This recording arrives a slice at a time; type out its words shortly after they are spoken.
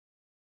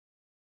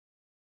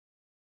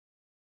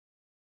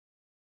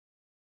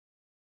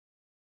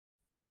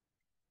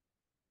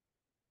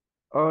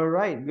All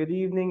right. Good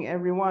evening,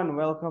 everyone.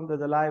 Welcome to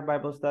the live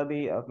Bible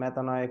study of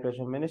Metanoia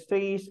Christian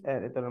Ministries.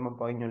 And ito naman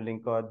po inyong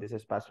lingkod. This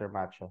is Pastor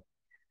Macho.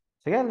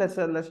 So again, let's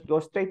go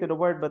straight to the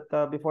word. But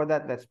before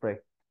that, let's pray.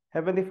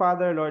 Heavenly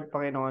Father, Lord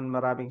Panginoon,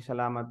 maraming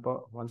salamat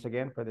po once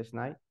again for this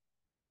night.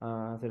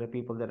 To the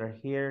people that are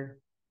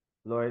here,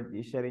 Lord,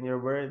 you said in your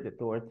word that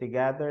two or three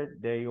gathered,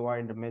 there you are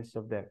in the midst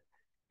of them.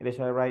 It is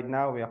why right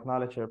now we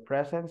acknowledge your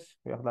presence.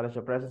 We acknowledge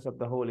the presence of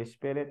the Holy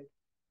Spirit.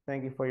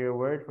 Thank you for your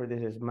word, for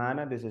this is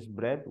manna, this is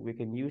bread. We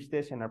can use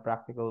this in our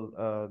practical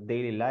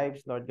daily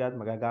lives, Lord God.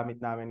 Magagamit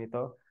namin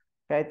ito.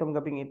 Kaya itong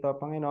gabing ito,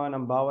 Panginoon,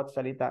 ang bawat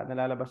salita na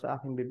lalabas sa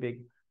aking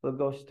bibig will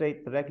go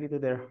straight directly to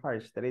their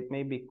hearts, that it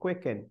may be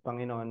quickened,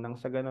 Panginoon, nang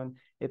sa ganun,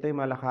 ito'y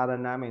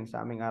malakaran namin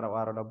sa aming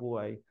araw-araw na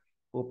buhay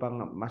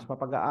upang mas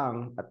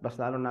mapagaang at mas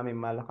lalo namin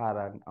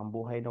malakaran ang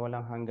buhay na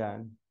walang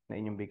hanggan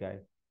na inyong bigay.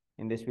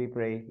 In this we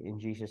pray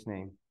in Jesus'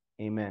 name.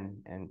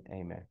 Amen and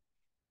amen.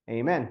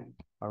 Amen.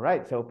 All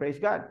right, so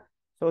praise God.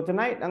 So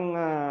tonight,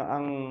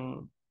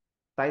 ang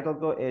title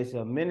ko is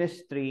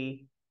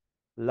Ministry,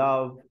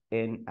 Love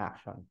in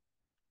Action.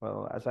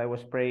 Well, as I was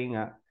praying,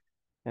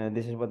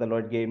 this is what the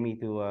Lord gave me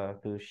to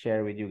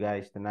share with you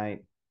guys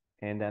tonight.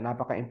 And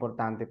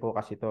napaka-importante po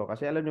kasi to.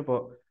 Kasi alam niyo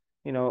po,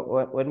 you know,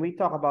 when we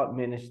talk about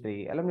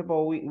ministry, alam niyo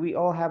po, we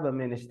all have a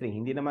ministry.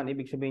 Hindi naman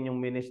ibig sabihin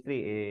yung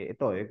ministry,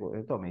 ito,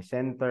 may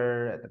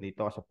center,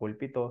 dito sa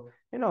pulpito.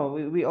 You know,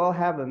 we all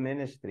have a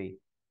ministry.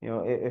 You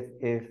know,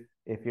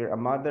 if you're a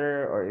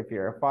mother or if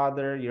you're a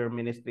father, your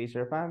ministry is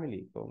your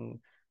family.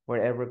 Kung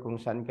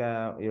saan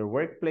ka, your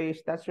workplace,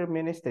 that's your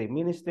ministry.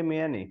 Ministry mo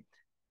yan eh.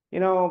 You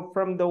know,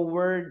 from the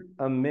word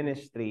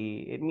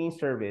ministry, it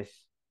means service.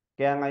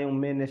 Kaya nga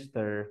yung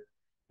minister,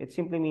 it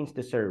simply means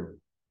to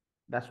serve.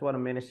 That's what a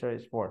minister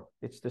is for.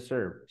 It's to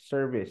serve.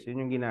 Service.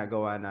 Yun yung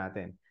ginagawa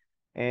natin.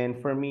 And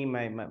for me,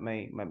 my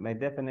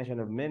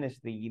definition of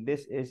ministry,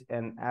 this is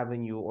an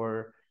avenue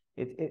or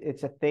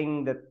it's a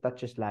thing that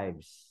touches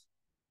lives.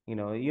 You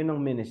know, yun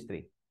ang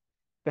ministry.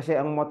 Kasi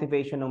ang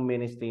motivation ng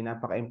ministry,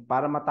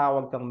 para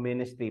matawag kang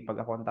ministry, pag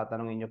ako ang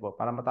tatanungin nyo po,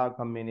 para matawag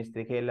kang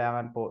ministry,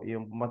 kailangan po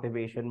yung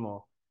motivation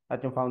mo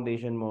at yung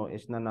foundation mo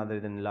is none other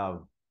than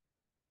love.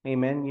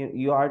 Amen.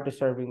 You are to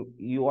serve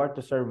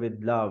with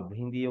love.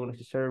 Hindi yung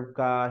nagsiserve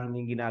ka,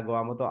 hindi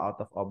ginagawa mo to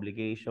out of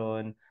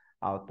obligation,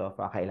 out of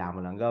kailangan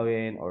mo lang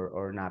gawin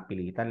or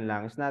napilitan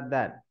lang. It's not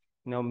that.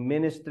 You know,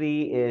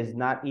 ministry is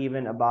not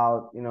even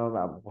about, you know,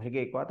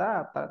 sige,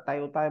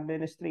 tayo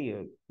ministry.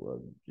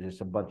 Just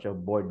a bunch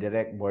of board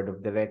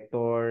of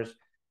directors,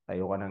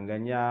 tayo ka ng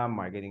ganyan,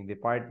 marketing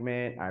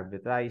department,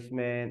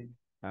 advertisement,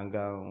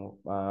 hanggang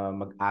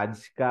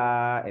mag-ads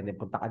ka, and then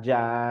punta ka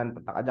dyan,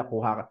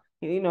 kuha ka.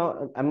 You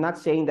know, I'm not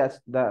saying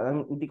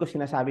hindi ko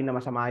sinasabi na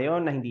masama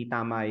yun, na hindi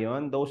tama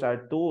yun. Those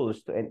are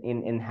tools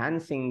in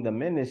enhancing the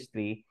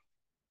ministry.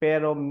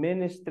 Pero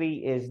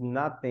ministry is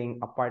nothing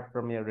apart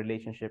from your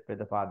relationship with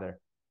the Father.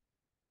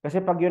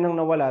 Kasi pag yun ang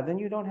nawala, then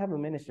you don't have a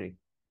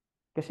ministry.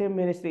 Kasi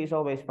ministry is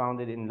always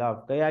founded in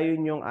love. Kaya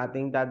yun yung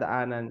ating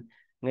dadaanan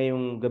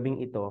ngayong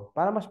gabing ito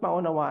para mas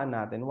maunawaan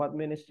natin what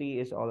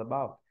ministry is all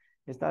about.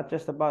 It's not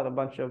just about a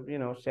bunch of, you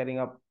know, setting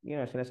up, you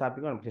know,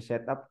 sinasabi ko,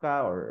 mag-set up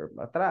ka or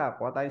tara,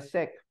 kuha tayong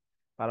sec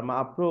para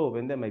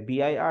ma-approve and then may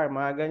BIR,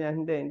 mga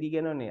ganyan. Hindi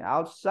ganun eh.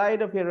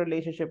 Outside of your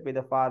relationship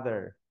with the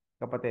Father,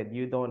 kapatid,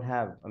 you don't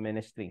have a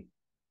ministry.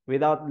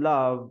 Without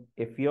love,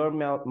 if your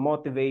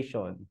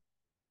motivation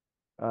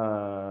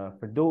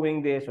for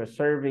doing this or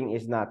serving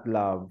is not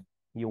love,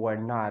 you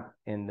are not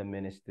in the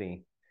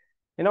ministry.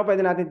 You know, pwede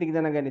natin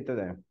tignan na ganito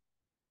na.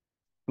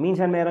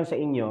 Minsan meron sa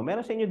inyo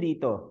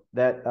dito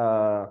that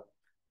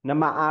na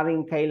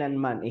maaring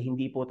kailanman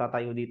hindi po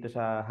tatayo dito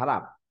sa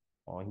harap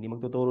o hindi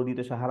magtuturo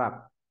dito sa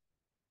harap.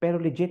 Pero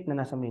legit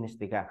na nasa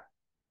ministry ka.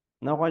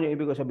 Nakuha niyo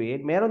ibig ko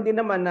sabihin? Meron din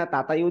naman na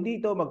tatayo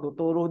dito,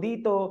 magtuturo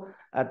dito,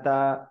 at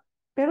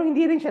pero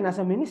hindi rin siya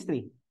nasa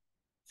ministry.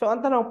 So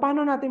ang tanong,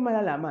 paano natin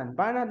malalaman?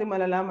 Paano natin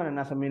malalaman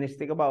na nasa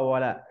ministry ka ba o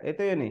wala?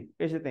 Ito yun eh.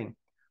 Here's the thing.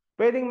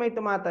 Pwedeng may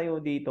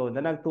tumatayo dito na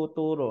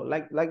nagtuturo.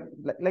 Like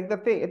the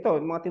thing, ito,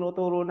 mga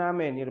tinuturo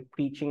namin, you're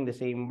preaching the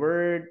same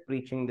word,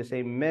 preaching the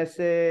same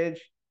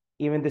message,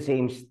 even the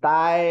same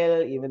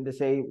style, even the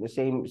same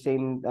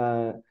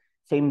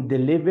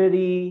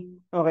delivery.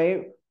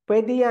 Okay?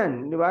 Pwede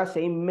yan, di ba?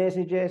 Same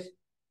messages.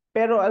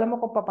 Pero alam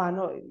mo kung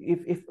paano,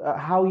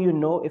 how you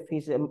know if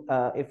he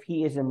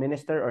is a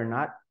minister or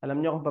not? Alam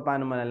niyo kung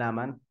paano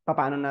malalaman?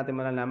 Paano natin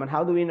malalaman?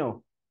 How do we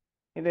know?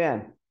 Ito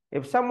yan.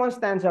 If someone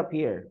stands up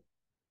here,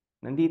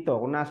 nandito,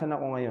 kung nasan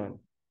ako ngayon,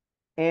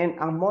 and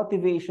ang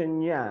motivation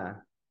niya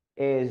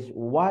is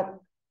what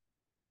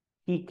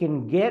he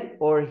can get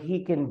or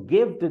he can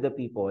give to the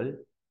people,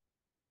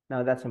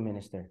 now that's a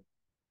minister.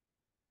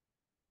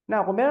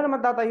 Now, kung meron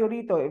naman tatayo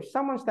rito, if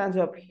someone stands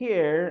up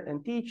here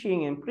and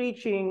teaching and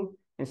preaching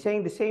and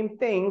saying the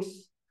same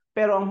things,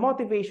 pero ang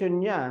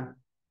motivation niya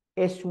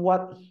is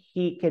what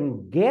he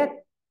can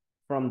get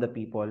from the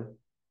people,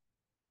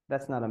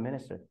 that's not a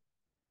minister.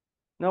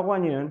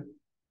 Nakuha niyo yun?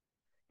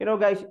 You know,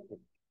 guys,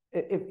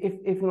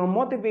 if yung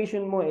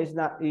motivation mo is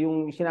not,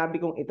 yung sinabi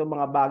kong ito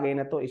mga bagay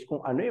na to is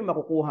kung ano yung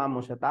makukuha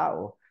mo sa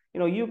tao,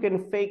 you can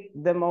fake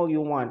them all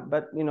you want,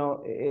 but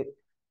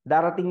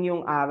darating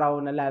yung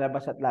araw na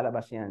lalabas at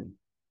lalabas yan.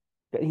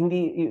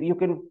 Hindi,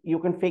 you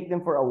can fake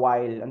them for a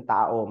while, ang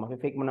tao.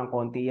 Maki-fake mo ng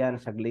konti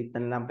yan, saglit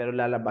na lang, pero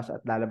lalabas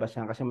at lalabas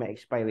yan kasi may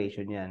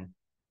expiration yan.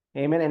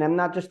 Amen? And I'm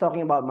not just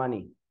talking about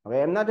money.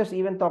 Okay? I'm not just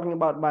even talking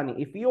about money.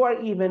 If you are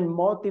even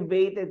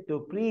motivated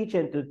to preach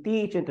and to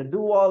teach and to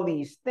do all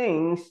these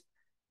things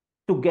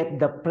to get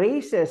the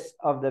praises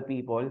of the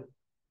people,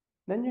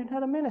 then you're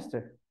not a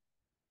minister.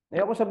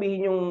 Ayoko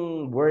sabihin yung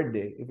word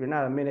eh. If you're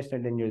not a minister,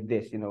 then you're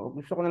this.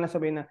 Gusto ko na lang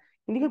sabihin na,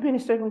 hindi ka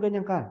minister kung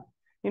ganyan ka.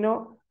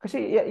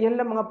 Kasi yan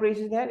lang mga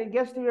praises na yan, it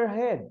gets to your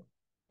head.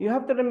 You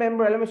have to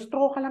remember, alam mo,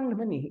 straw ka lang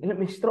naman eh.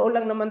 Alam mo, straw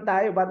lang naman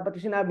tayo. Ba't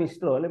sinabi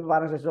straw? Alam mo,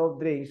 parang sa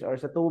soft drinks or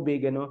sa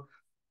tubig,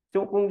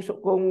 So kung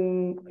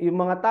yung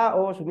mga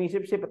tao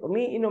sumisip-sip at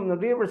umiinom ng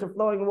rivers of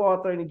flowing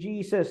water ni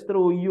Jesus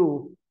through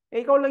you,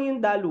 ikaw lang yung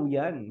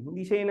daluyan.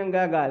 Hindi sa'yo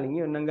nanggagaling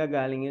yun.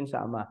 Nanggagaling yun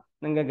sa Ama.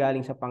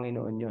 Nanggagaling sa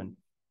Panginoon yun.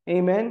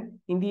 Amen?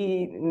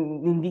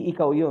 Hindi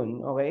ikaw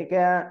yun. Okay?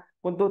 Kaya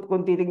kung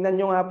titignan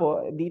nyo nga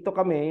po, dito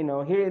kami,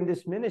 here in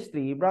this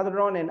ministry, Brother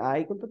Ron and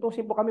I, kung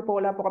tutusin po kami po,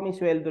 wala po kaming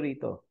sweldo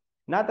rito.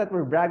 Not that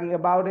we're bragging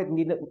about it.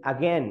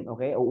 Again,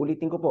 okay?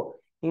 Uulitin ko po.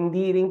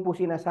 Hindi rin po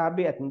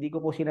sinasabi at hindi ko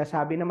po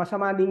sinasabi na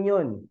masama din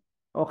yun.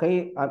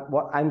 Okay?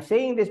 I'm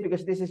saying this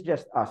because this is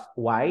just us.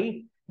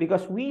 Why?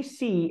 Because we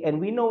see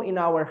and we know in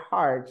our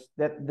hearts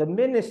that the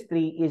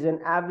ministry is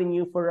an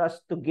avenue for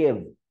us to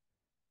give.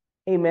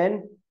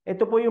 Amen?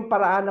 Ito po yung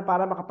paraan na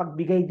para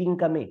makapagbigay din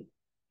kami.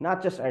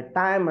 Not just our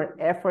time, our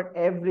effort,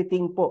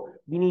 everything po.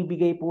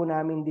 Binibigay po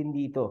namin din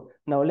dito.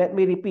 Now, let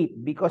me repeat.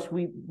 Because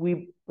we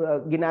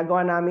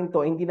ginagawa namin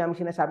to, hindi namin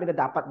sinasabi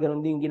na dapat ganun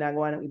din yung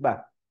ginagawa ng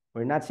iba.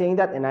 We're not saying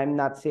that and I'm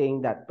not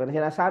saying that. Pero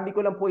sinasabi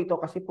ko lang po ito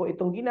kasi po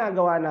itong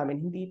ginagawa namin,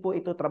 hindi po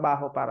ito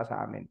trabaho para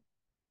sa amin.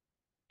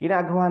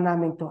 Ginagawa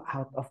namin to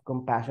out of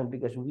compassion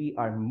because we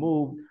are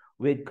moved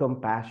with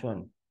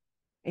compassion.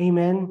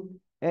 Amen?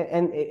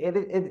 And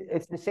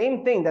it's the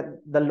same thing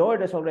that the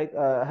Lord has already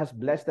has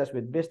blessed us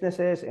with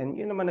businesses and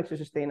yun naman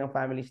nagsusustain ang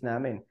families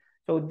namin.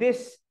 So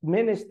this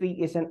ministry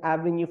is an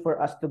avenue for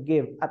us to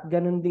give at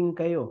ganun din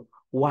kayo.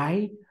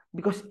 Why?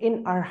 Because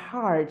in our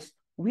hearts,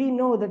 we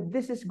know that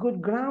this is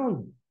good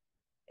ground.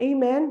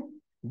 Amen?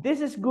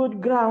 This is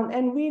good ground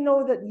and we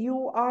know that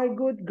you are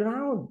good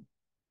ground.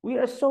 We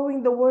are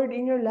sowing the word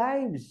in your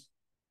lives.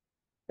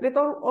 And it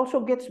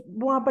also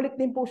bumabalik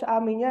din po sa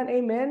amin yan.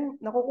 Amen?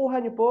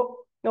 Nakukuha niyo po.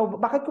 Now,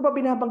 bakit ko ba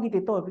binabanggit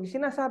ito? Because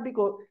sinasabi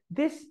ko,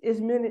 this is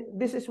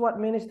what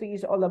ministry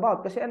is all about.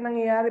 Kasi ang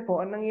nangyayari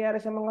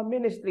sa mga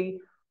ministry,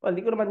 well,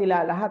 hindi ko naman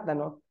nilalahat,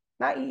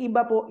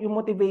 naiiba po yung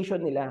motivation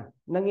nila.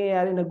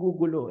 Nangyayari,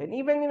 nagugulo. And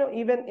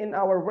even in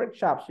our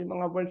workshops, yung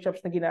mga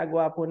workshops na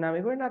ginagawa po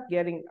namin, we're not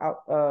getting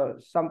out,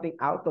 something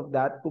out of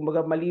that.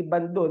 Kumbaga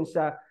maliban doon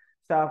sa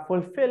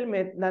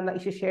fulfillment na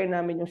naisishare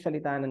namin yung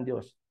salita ng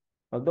Diyos.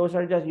 Well, those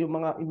are just yung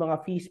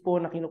mga fees po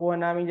na kinukuha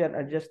namin dyan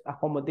are just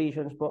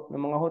accommodations po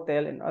ng mga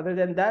hotel. And other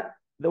than that,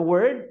 the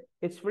word,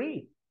 it's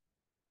free.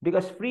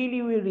 Because freely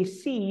we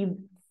receive,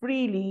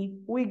 freely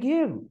we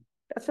give.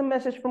 That's a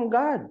message from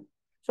God.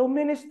 So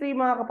ministry,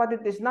 mga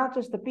kapatid, is not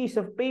just a piece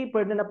of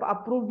paper na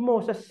napa-approve mo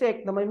sa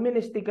SEC na may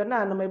ministry ka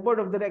na may board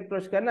of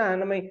directors ka na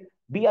may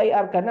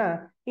BIR ka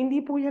na.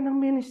 Hindi po yan ang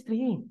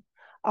ministry.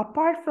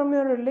 Apart from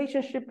your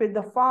relationship with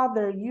the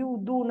Father, you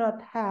do not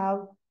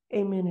have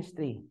a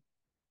ministry.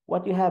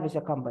 What you have is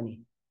a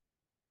company.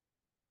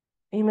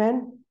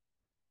 Amen?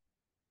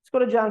 Let's go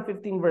to John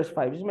 15 verse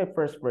 5. This is my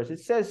first verse. It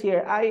says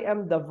here, I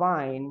am the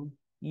vine,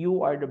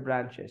 you are the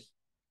branches.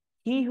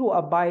 He who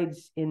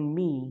abides in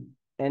me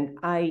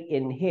and I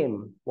in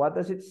him. What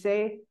does it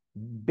say?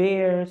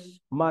 Bears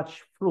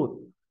much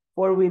fruit.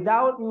 For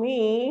without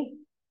me,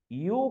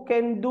 you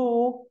can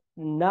do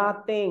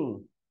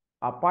nothing.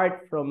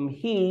 Apart from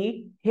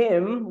him,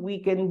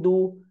 we can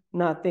do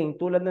nothing.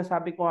 Tulad ng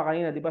sabi ko nga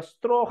kanina, di ba?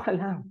 Straw ka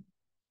lang.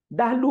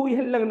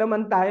 Daluyan lang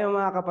naman tayo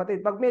mga kapatid.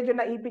 Pag medyo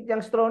naipit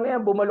yung straw na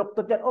yan,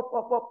 bumaluktot yan, op.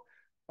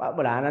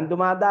 Wala nang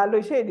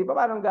dumadaloy siya. Di ba?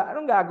 Parang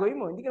anong gagawin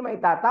mo? Hindi ka naman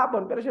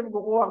itatapon. Pero siya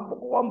kukuha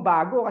ang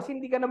bago kasi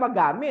hindi ka na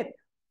magamit.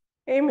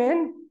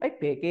 Amen? Ay,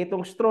 peke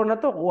itong straw na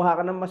to. Kuha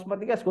ka ng mas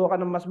matigas, kuha ka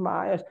ng mas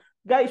maayos.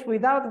 Guys,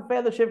 without a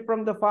fellowship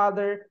from the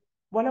Father,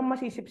 walang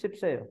masisip-sip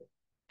sa'yo.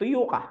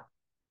 Tuyo ka.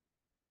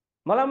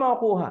 Walang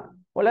makukuha.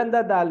 Walang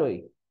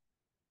dadaloy.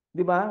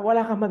 Di ba?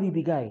 Wala kang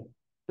mabibigay.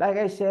 Like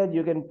I said,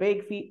 you can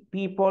fake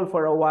people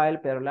for a while,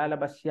 pero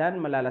lalabas yan,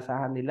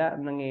 malalasahan nila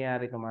ang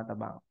nangyayari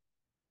tumatabang.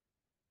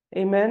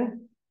 Amen?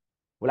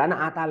 Wala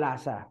na ata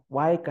lasa.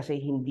 Why? Kasi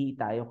hindi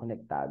tayo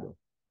konektado.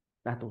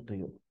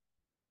 Natutuyo.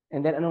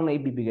 And then, anong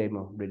naibibigay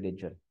mo?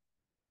 Religion.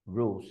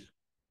 Rules.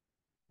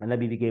 Ang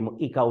nabibigay mo,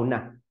 ikaw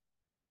na.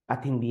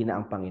 At hindi na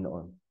ang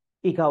Panginoon.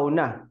 Ikaw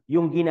na.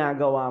 Yung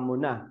ginagawa mo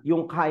na.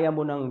 Yung kaya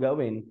mo nang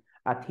gawin.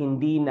 At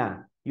hindi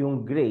na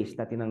yung grace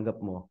na tinanggap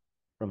mo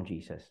from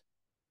Jesus.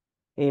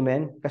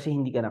 Amen? Kasi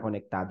hindi ka na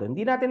konektado.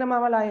 Hindi natin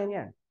namamalayan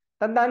yan.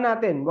 Tandaan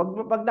natin,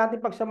 wag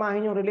natin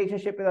pagsamahin yung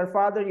relationship with our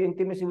Father, yung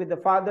intimacy with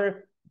the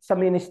Father sa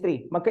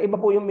ministry.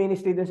 Magkaiba po yung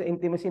ministry dun sa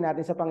intimacy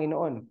natin sa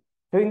Panginoon.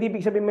 So hindi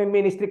ibig sabihin may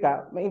ministry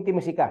ka, may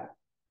intimacy ka.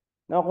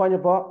 Nakukuha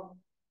niyo po?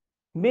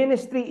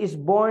 Ministry is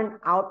born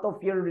out of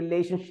your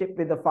relationship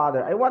with the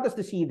Father. I want us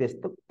to see this.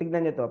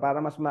 Tignan niyo to para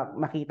mas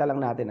makita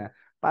lang natin.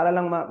 Para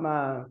lang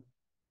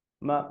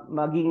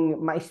maging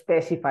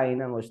ma-specify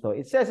ng gusto.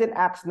 It says in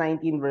Acts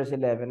 19 verse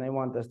 11, I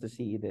want us to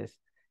see this.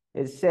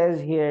 It says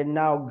here,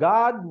 now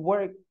God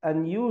worked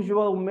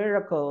unusual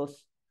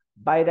miracles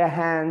by the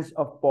hands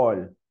of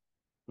Paul.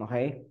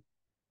 Okay?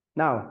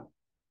 Now,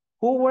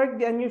 who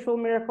worked the unusual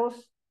miracles?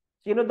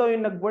 Sino daw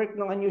yung nag-work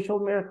ng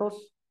unusual miracles?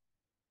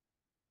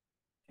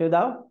 Sino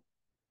daw?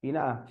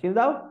 Sino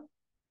daw?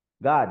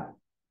 God.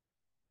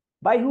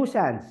 By whose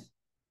hands?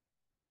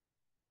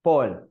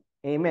 Paul.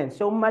 Amen.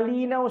 So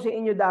malinaw sa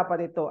inyo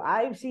dapat ito.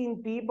 I've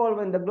seen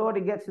people when the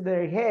glory gets to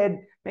their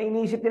head, na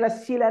inisip nila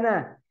sila na.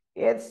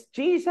 It's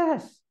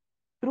Jesus.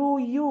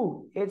 Through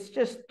you. It's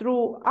just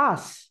through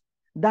us.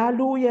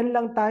 Daluyan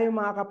lang tayo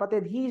mga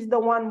kapatid. He's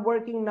the one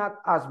working, not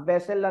us.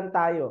 Vessel lang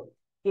tayo.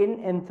 In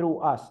and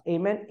through us.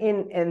 Amen.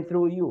 In and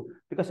through you.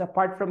 Because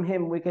apart from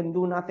Him, we can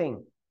do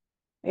nothing.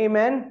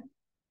 Amen.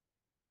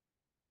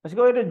 Let's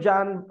go to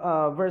John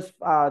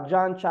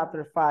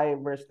chapter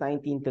 5, verse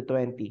 19 to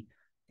 20.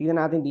 Tingnan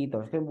natin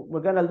dito.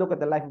 We're gonna look at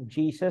the life of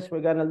Jesus.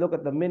 We're gonna look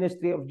at the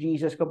ministry of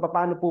Jesus. Kung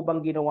paano po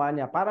bang ginawa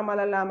niya. Para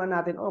malalaman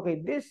natin,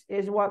 okay, this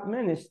is what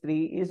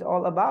ministry is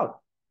all about.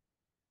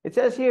 It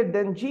says here,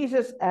 then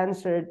Jesus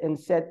answered and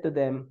said to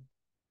them,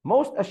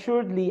 most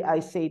assuredly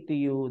I say to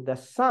you, the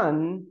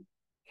Son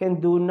can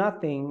do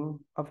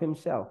nothing of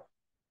himself.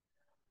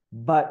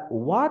 But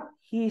what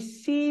he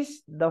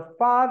sees the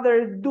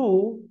Father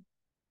do,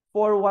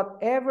 for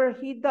whatever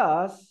he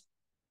does,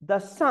 the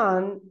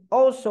Son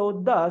also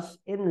does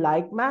in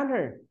like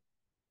manner.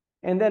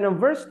 And then in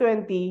verse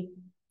 20,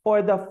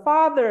 for the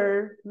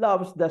Father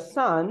loves the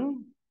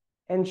Son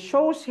and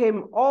shows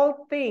him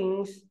all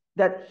things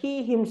that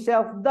he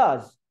himself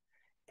does,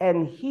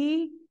 and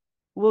he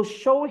will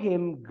show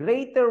him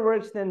greater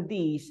works than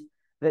these,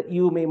 that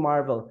you may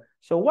marvel.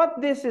 So what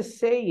this is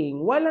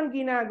saying, walang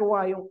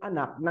ginagawa yung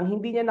anak nang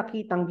hindi niya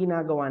nakitang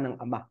ginagawa ng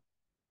ama.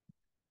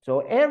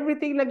 So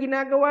everything na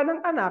ginagawa ng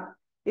anak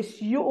is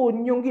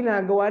yun yung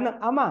ginagawa ng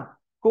ama.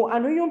 Kung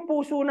ano yung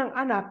puso ng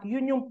anak,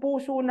 yun yung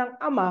puso ng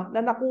ama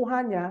na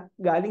nakuha niya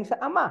galing sa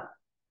ama.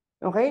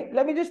 Okay?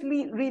 Let me just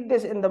read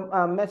this in the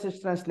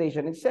Message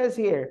translation. It says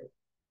here,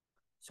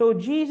 so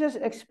Jesus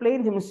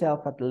explained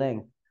himself at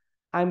length.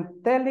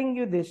 I'm telling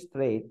you this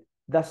straight.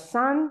 The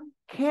Son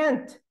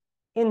can't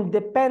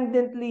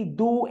independently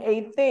do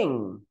a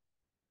thing.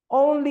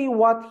 Only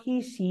what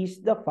he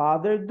sees the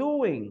Father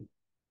doing.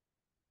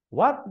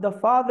 What the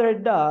Father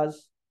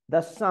does,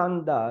 the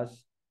Son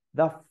does.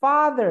 The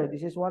Father,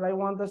 this is what I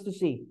want us to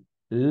see,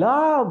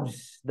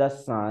 loves the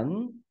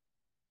Son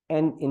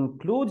and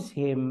includes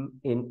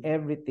him in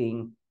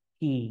everything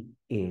he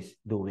is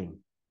doing.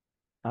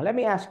 Now let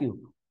me ask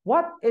you,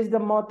 what is the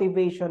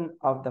motivation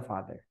of the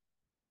Father?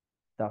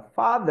 The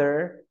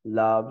Father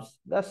loves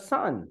the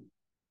Son.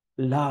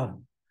 Love.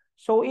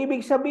 So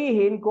ibig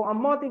sabihin, kung ang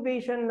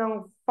motivation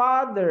ng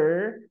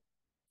Father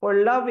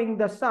for loving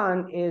the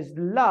Son is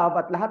love,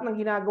 at lahat ng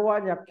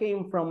ginagawa niya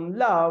came from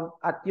love,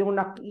 at yung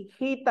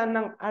nakikita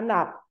ng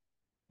anak,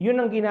 yun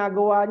ang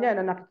ginagawa niya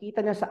na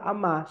nakikita niya sa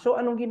ama. So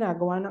anong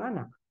ginagawa ng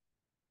anak?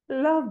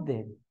 Love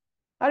din.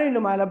 Ano yung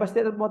lumalabas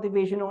din at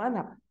motivation ng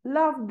anak?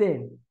 Love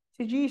din.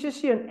 Si Jesus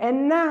yun.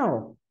 And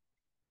now,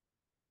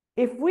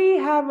 if we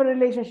have a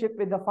relationship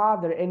with the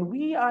Father and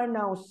we are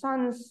now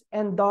sons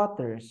and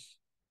daughters,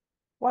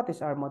 what is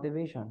our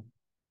motivation?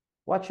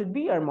 What should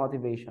be our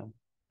motivation?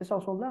 It's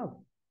also love.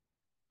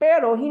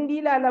 Pero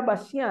hindi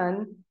lalabas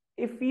yan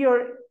if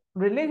your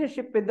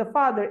relationship with the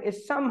Father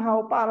is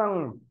somehow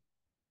parang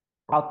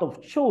out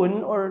of tune,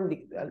 or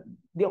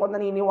di ako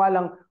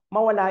naniniwalang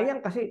mawala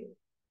yan kasi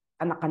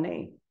anak ka na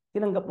eh.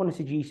 Tinanggap mo na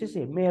si Jesus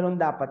eh. Meron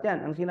dapat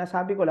yan. Ang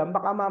sinasabi ko lang,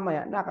 baka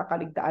mamaya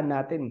nakakaligtaan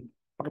natin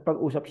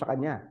pakipag-usap sa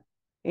Kanya.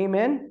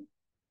 Amen?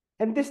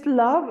 And this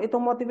love,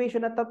 itong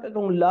motivation na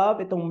itong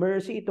love, itong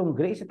mercy, itong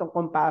grace, itong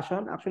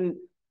compassion, actually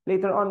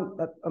later on,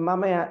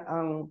 mamaya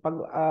ang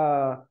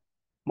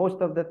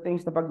most of the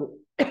things na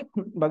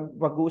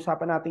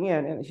pag-uusapan natin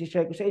yan, and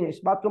isi-share ko sa inyo,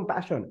 is about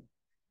compassion.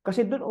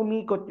 Kasi doon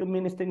umikot yung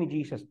ministry ni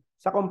Jesus,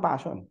 sa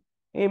compassion.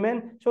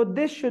 Amen? So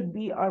this should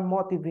be our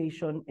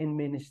motivation in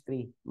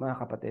ministry, mga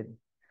kapatid.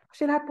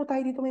 Kasi lahat po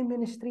tayo dito may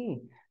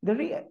ministry.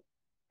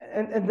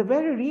 And the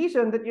very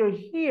reason that you're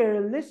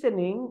here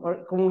listening,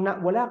 or kung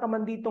wala ka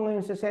man dito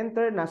ngayon sa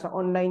center, nasa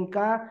online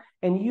ka,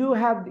 and you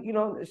have,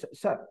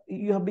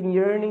 you have been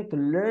yearning to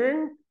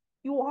learn,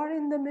 you are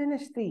in the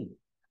ministry.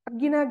 At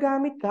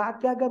ginagamit ka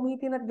at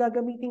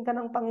gagamitin ka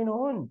ng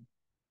Panginoon.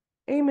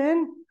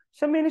 Amen?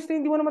 Sa ministry,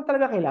 hindi mo naman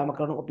talaga kailangan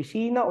magkaroon ng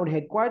opisina or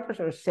headquarters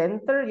or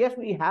center. Yes,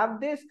 we have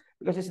this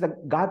because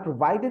God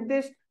provided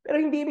this. Pero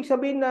hindi ibig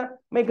sabihin na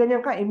may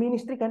ganyan ka,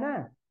 ministry ka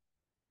na.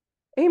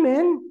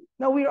 Amen?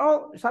 Now,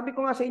 sabi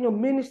ko nga sa inyo,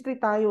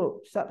 ministry tayo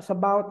sa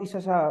bawat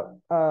isa sa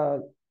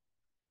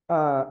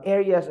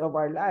areas of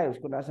our lives.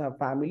 Kung nasa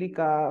family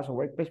ka, sa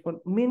workplace,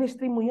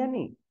 ministry mo yan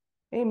eh.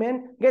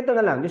 Amen? Ganito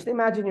na lang. Just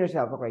imagine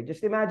yourself, okay?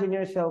 Just imagine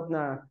yourself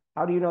na,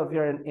 how do you know if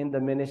you're in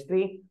the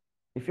ministry?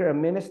 If you're a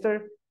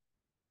minister,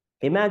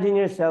 imagine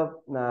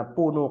yourself na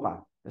puno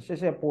ka. Kasi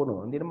siya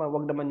puno. Hindi naman,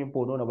 wag naman yung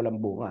puno na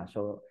walang bunga.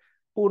 So,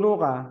 puno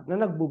ka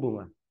na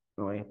nagbubunga.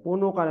 Okay?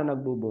 Puno ka na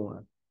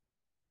nagbubunga.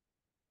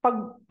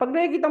 Pag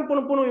nakikita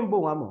punong-puno yung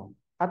bunga mo,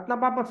 at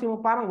napapansin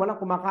mo parang walang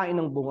kumakain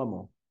ng bunga mo,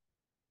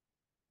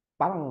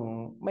 parang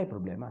may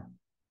problema.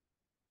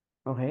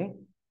 Okay?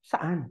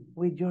 Saan?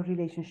 With your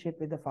relationship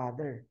with the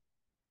Father.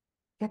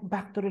 Get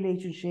back to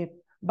relationship.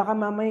 Baka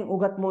mamaya yung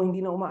ugat mo hindi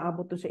na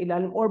umaabot to sa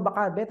ilalim, or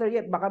baka, better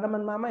yet, baka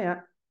naman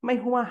mamaya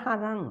may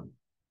humaharang.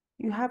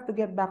 You have to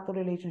get back to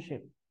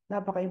relationship.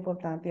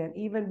 Napaka-importante yan.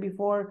 Even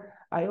before,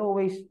 I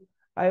always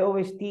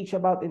teach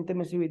about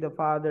intimacy with the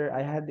Father.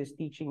 I had this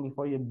teaching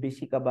before, yung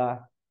busy ka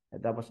ba?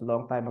 That was a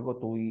long time ago.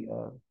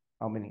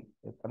 How many?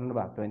 Ano na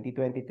ba?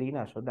 2023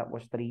 na. So that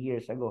was 3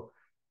 years ago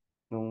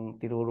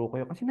nung tinuro ko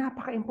yun. Kasi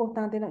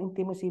napaka-importante ng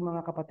intimacy, mga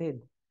kapatid.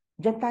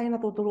 Diyan tayo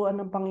natuturuan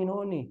ng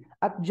Panginoon eh.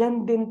 At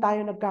diyan din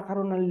tayo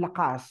nagkakaroon ng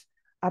lakas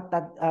at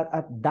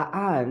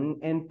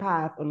daan and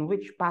path on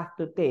which path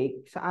to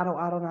take sa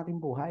araw-araw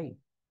nating buhay.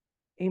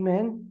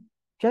 Amen?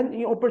 Diyan,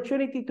 yung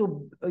opportunity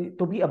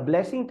to be a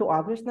blessing to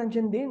others,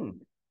 nandiyan din.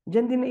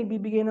 Diyan din na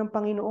ibibigay ng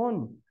Panginoon.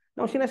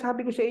 Now,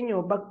 sinasabi ko sa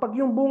inyo, pag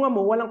yung bunga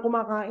mo, walang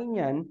kumakain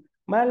yan,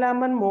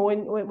 malalaman mo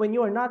when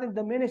you are not in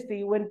the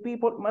ministry,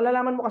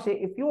 malalaman mo kasi,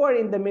 if you are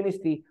in the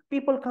ministry,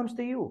 people comes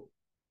to you.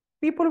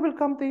 People will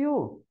come to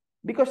you.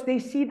 Because they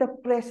see the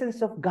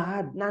presence of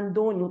God.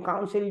 Nandun, yung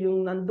counsel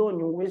yung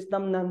nandun, yung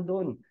wisdom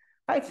nandun.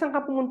 Kahit saan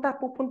ka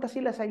pupunta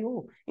sila sa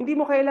iyo. Hindi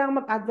mo kailangang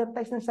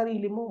mag-advertise ng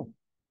sarili mo.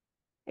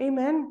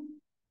 Amen?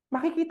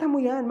 Makikita mo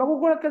yan.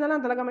 Magugulat ka na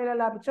lang, talaga may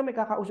lalapit sa'yo, may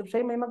kakausap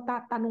sa'yo, may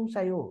magtatanong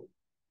sa'yo.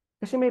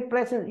 Kasi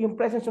yung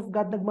presence of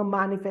God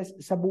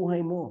nagmamanifest sa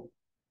buhay mo.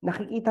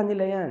 Nakikita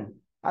nila yan.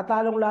 At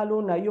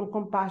lalong-lalo na, yung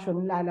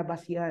compassion,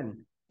 lalabas yan.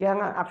 Kaya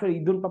nga,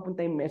 actually, doon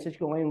papunta yung message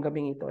ko ngayong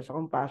gabing ito sa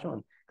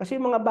compassion. Kasi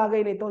yung mga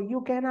bagay na ito,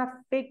 you cannot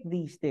fake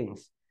these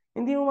things.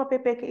 Hindi mo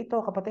mapepeke ito,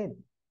 kapatid.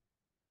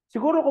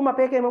 Siguro kung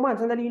mapeke mo man,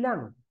 sandali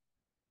lang.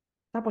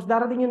 Tapos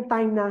darating yung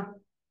time na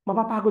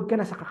mapapagod ka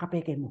na sa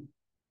kakapeke mo.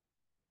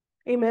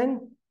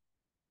 Amen?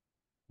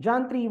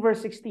 John 3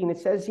 verse 16,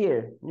 it says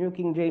here, New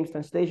King James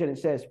Translation,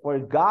 it says, For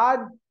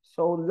God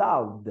so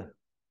loved.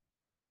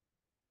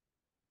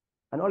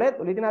 Ano ulit?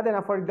 Ulitin natin.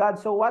 For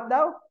God so what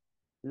daw?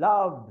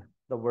 Loved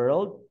the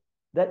world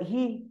that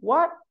He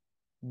what?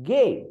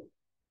 Gave.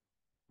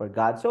 For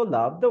God so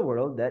loved the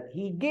world that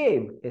He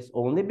gave His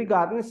only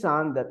begotten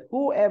Son, that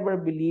whoever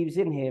believes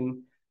in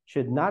Him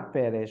should not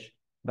perish,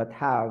 but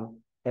have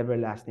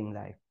everlasting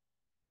life.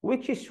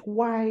 Which is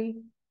why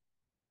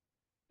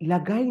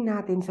ilagay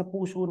natin sa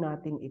puso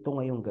natin ito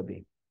ngayong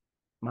gabi,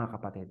 mga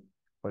kapatid.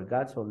 For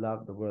God so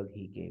loved the world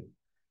He gave.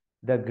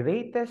 The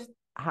greatest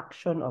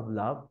action of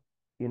love,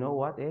 you know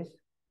what is?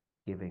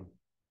 Giving.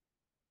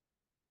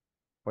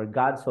 For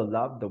God so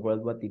loved the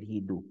world, what did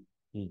He do?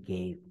 He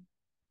gave.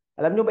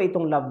 Alam nyo ba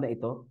itong love na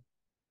ito?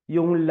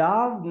 Yung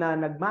love na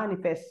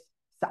nagmanifest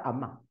sa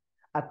Ama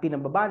at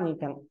pinababa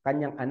niya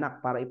kanyang anak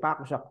para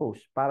ipako sa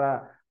krus,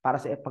 para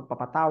sa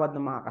pagpapatawad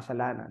ng mga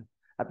kasalanan.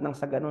 At nang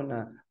sa ganun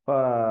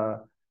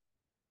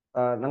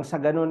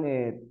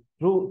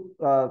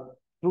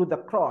through the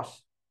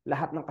cross,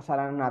 lahat ng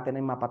kasalanan natin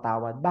ay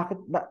mapatawad. Bakit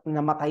ba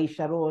namatay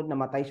siya roon?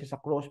 Namatay siya sa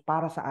cross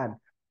para saan?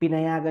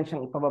 Pinayagan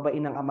siyang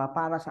ipababain ng Ama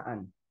para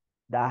saan?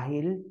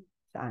 Dahil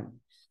saan?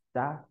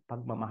 Sa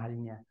pagmamahal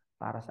niya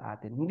para sa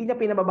atin. Hindi niya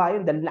pinababa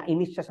yun dahil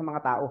nainis siya sa mga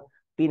tao.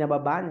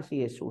 Pinababa niya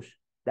si Jesus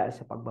dahil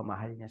sa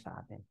pagmamahal niya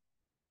sa atin.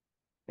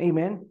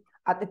 Amen?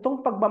 At itong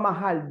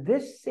pagmamahal,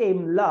 this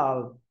same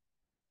love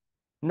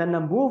na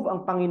na-move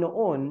ang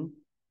Panginoon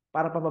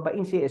para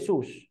pababain si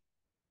Jesus,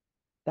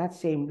 that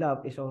same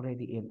love is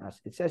already in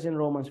us. It says in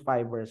Romans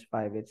 5 verse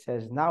 5, it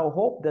says, Now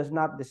hope does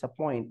not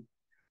disappoint,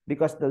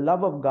 because the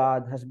love of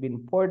God has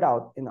been poured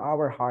out in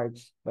our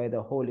hearts by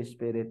the Holy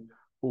Spirit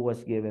who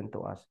was given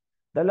to us.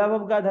 The love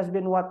of God has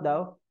been what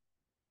daw?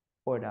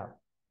 Poured out.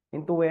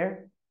 Into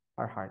where?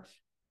 Our hearts.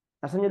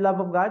 Nasaan yung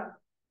love of God?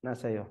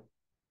 Nasa iyo.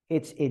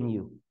 It's in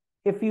you.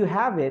 If you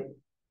have it,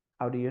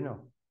 how do you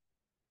know?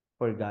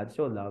 For God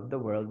so loved the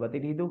world, what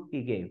did He do?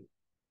 He gave.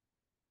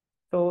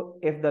 So,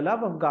 if the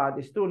love of God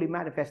is truly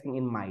manifesting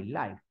in my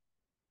life,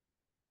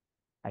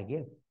 I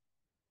give.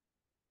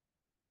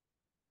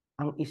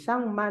 Ang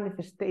isang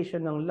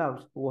manifestation ng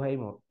love sa buhay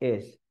mo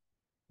is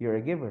you're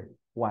a giver.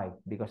 Why?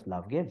 Because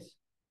love gives.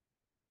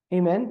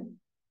 Amen?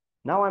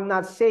 Now, I'm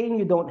not saying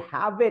you don't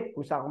have it.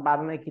 Kung saan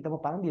parang nakikita mo,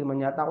 parang hindi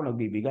naman yata ako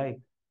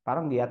nagbibigay.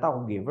 Parang hindi yata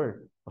ako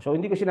giver. So,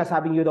 hindi ko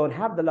sinasabing you don't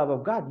have the love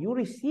of God. You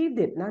received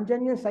it.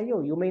 Nandyan yan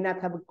sa'yo. You may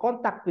not have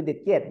contact with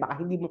it yet.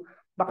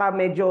 Baka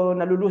medyo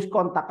nalulose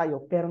contact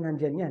kayo, pero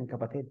nandyan yan,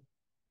 kapatid.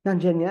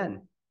 Nandyan yan.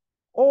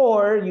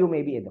 Or you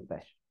may be in the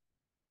flesh.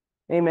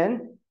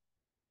 Amen?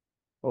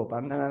 Oh,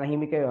 parang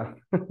nananahimik kayo.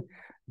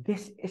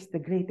 This is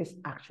the greatest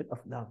action of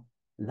love.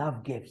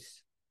 Love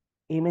gives.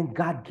 Amen.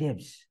 God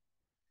gives.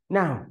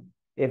 Now,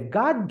 if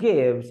God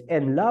gives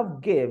and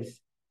love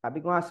gives,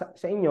 sabi ko nga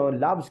sa inyo,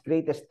 love's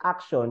greatest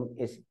action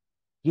is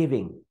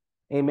giving.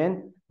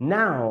 Amen?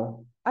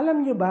 Now,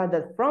 alam nyo ba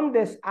that from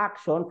this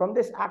action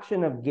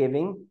of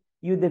giving,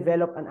 you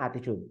develop an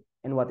attitude.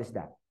 And what is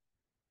that?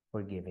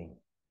 Forgiving.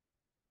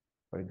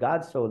 For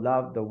God so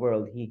loved the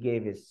world, He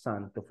gave His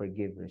Son to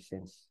forgive your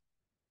sins.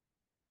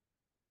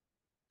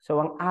 So,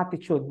 ang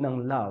attitude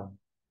ng love,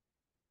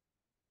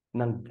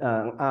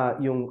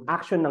 yung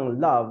action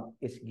ng love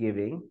is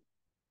giving,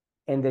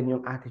 and then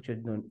yung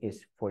attitude nun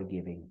is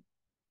forgiving.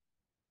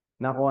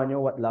 Nakuha nyo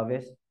what love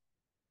is?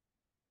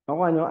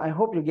 Nakuha nyo? I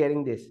hope you're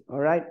getting this.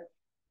 All right?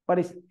 What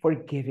is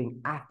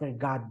forgiving? After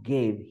God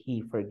gave,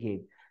 He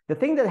forgave. The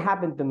thing that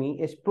happened to me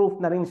is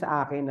proof na rin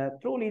sa akin na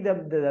truly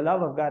the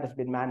love of God has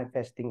been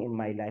manifesting in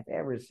my life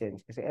ever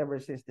since. Kasi ever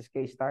since this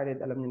case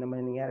started, alam niyo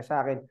naman yung nangyari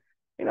sa akin.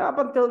 You know,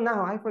 up until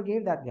now, I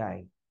forgave that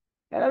guy.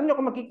 Alam niyo,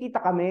 kung makikita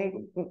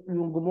kami,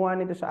 yung gumawa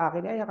nito sa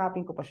akin, ay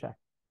yakapin ko pa siya.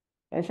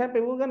 And syempre,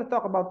 we're gonna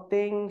talk about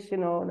things, you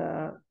know,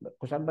 na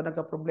kung saan ba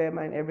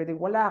nagka-problema and everything.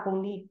 Wala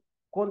akong ni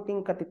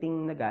konting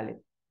katiting na galit.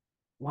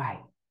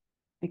 Why?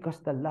 Because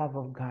the love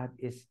of God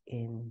is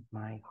in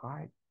my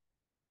heart.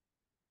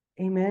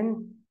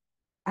 Amen?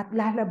 At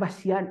lalabas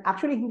yan.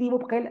 Actually,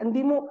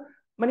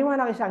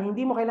 maniwala kayo sa akin,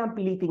 hindi mo kailangang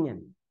pilitin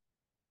yan.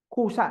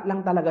 Kusa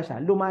lang talaga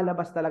siya.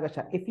 Lumalabas talaga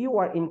siya. If you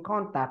are in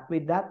contact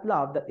with that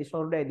love that is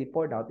already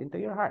poured out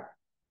into your heart.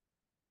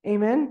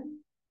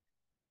 Amen?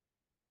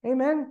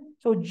 Amen?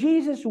 So,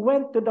 Jesus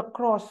went to the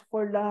cross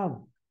for love.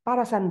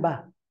 Para saan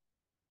ba?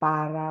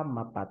 Para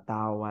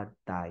mapatawad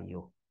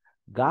tayo.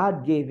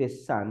 God gave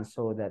His Son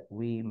so that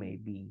we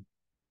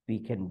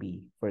can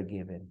be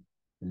forgiven.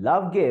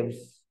 Love gives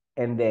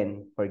and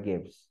then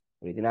forgives.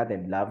 Ulitin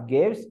natin, love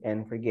gives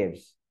and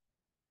forgives.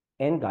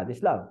 And God is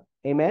love.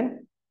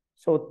 Amen?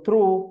 So,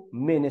 true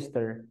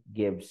minister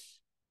gives.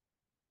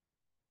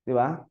 Di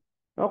ba?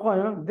 Okay,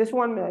 this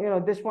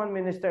one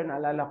minister,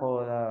 naalala ko,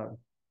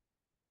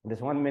 this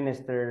one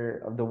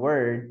minister of the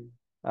word,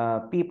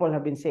 people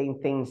have been saying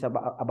things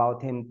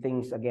about him,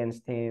 things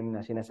against him,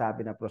 na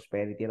sinasabi na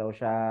prosperity raw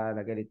siya,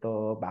 na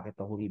ganito, bakit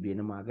to humibili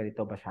ng mga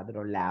ganito, masyado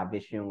raw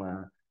lavish yung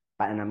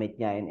pananamit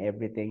niya and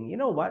everything. You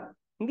know what?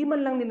 Hindi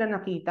man lang nila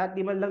nakita,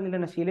 hindi man lang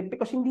nila nasilip,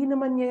 because hindi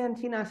naman niya yan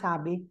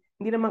sinasabi.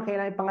 Hindi naman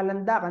kailangan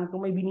pangalandakan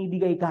kung may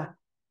binibigay ka.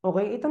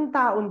 Okay? Itong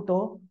taon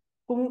to,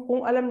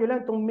 kung alam nyo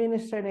lang, itong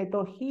minister na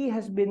ito, he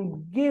has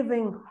been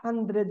giving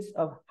hundreds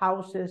of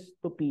houses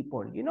to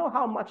people. You know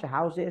how much a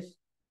house is?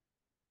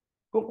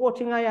 Kung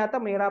kotse nga yata,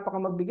 mahirap ka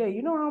magbigay.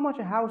 You know how much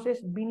a house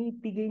is?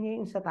 Binibigay niya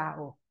yun sa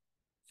tao.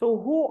 So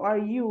who are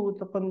you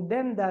to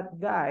condemn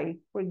that guy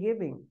for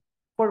giving?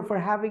 For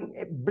having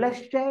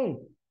blessed siya.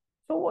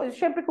 So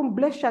syempre kung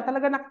blessed siya,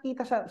 talaga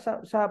nakikita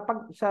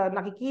sa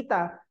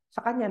nakikita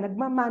sa kanya,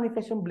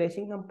 nagma-manifest yung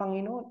blessing ng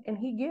Panginoon and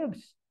He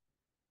gives.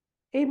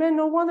 Amen.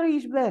 No wonder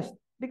He's blessed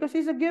because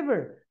He's a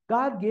giver.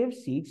 God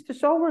gives seeds to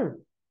sower.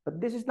 But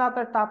this is not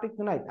our topic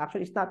tonight.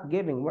 Actually, it's not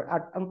giving.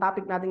 Ang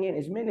topic natin ngayon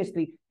is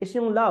ministry, is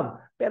yung love.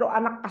 Pero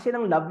anak kasi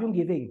ng love yung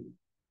giving.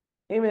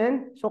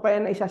 Amen? So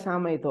kaya na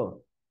isasama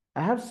ito.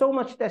 I have so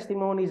much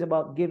testimonies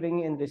about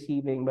giving and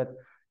receiving, but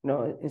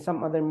in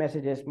some other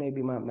messages, maybe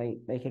may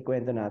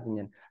kikwento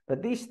natin yan. But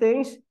these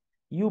things,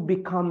 you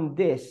become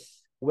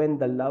this when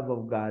the love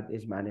of God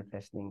is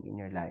manifesting in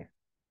your life.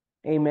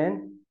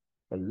 Amen?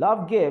 The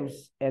love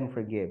gives and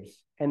forgives.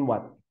 And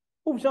what?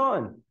 Moves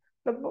on.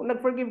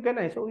 Nag-forgive ka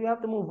na, so you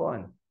have to move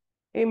on.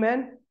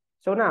 Amen?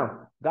 So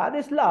now, God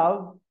is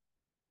love,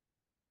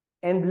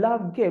 and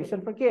love gives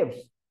and forgives.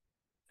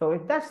 So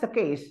if that's the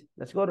case,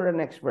 let's go to the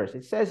next verse.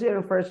 It says here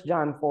in 1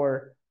 John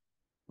 4,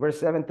 verse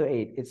 7 to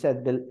 8,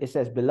 it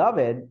says,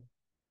 Beloved,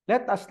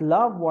 let us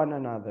love one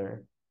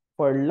another,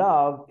 for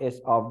love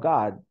is of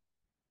God.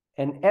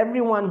 And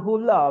everyone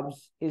who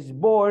loves is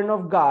born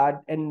of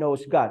God and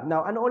knows God.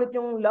 Now, ano ulit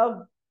yung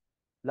love?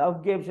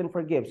 Love gives and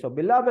forgives. So,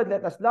 beloved,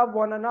 let us love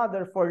one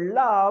another, for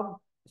love,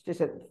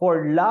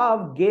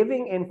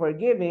 giving and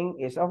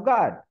forgiving is of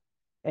God.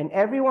 And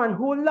everyone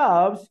who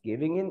loves,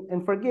 giving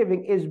and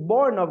forgiving, is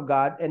born of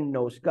God and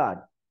knows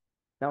God.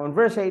 Now, in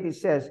verse 8, it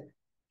says,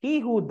 He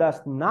who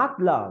does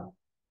not love,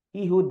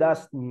 he who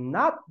does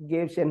not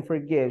gives and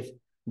forgives,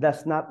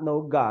 does not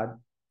know God,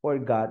 for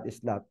God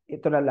is love.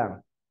 Ito na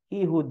lang.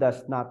 He who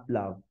does not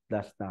love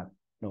does not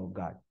know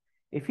God.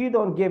 If you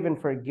don't give and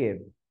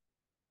forgive,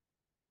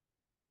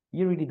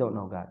 you really don't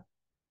know God.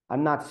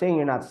 I'm not saying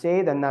you're not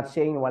saved. I'm not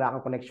saying wala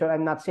kang connection.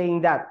 I'm not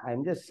saying that.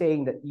 I'm just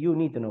saying that you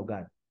need to know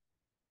God.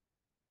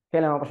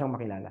 Kailangan ko siyang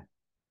makilala.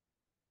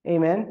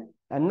 Amen?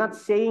 I'm not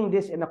saying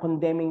this in a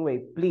condemning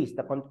way. Please,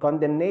 the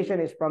condemnation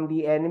is from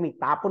the enemy.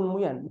 Tapon mo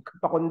yan.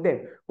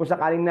 Pa-condemn. Kung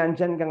sakaling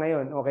nandyan ka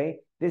ngayon,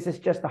 okay? This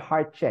is just a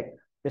heart check.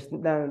 Just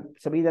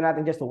sabihin na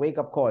natin just a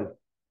wake-up call.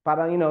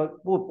 Parang,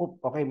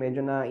 okay,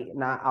 medyo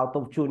na out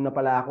of tune na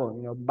pala ako.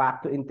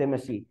 Back to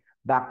intimacy.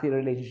 Back to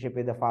your relationship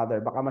with the Father.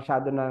 Baka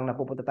masyado na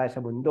napupunta tayo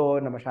sa mundo,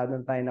 na masyado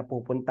na tayo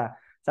napupunta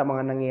sa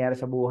mga nangyayari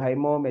sa buhay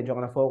mo, medyo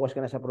ka na-focus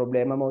ka na sa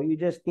problema mo, you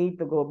just need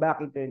to go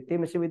back into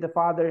intimacy with the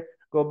Father,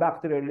 go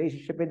back to the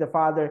relationship with the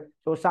Father,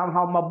 so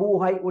somehow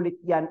mabuhay ulit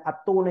yan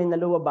at tunay na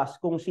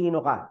lumabas kung sino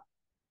ka.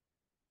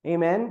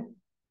 Amen?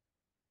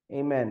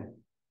 Amen.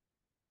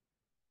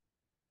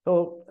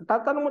 So,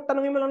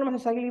 tanungin mo lang naman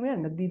sa sarili mo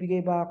yan, nagbibigay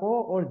ba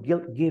ako or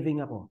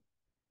guilt-giving ako?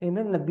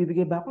 Amen?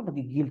 Nagbibigay ba ako?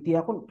 Nagigilty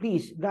ako?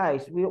 Please,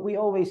 guys, we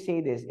always say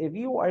this, if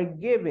you are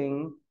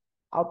giving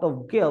out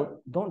of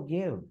guilt, don't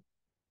give.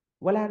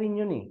 Wala rin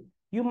yun eh.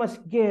 You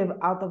must give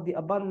out of the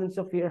abundance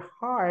of your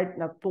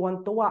heart, na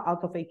tuwan-tuwa,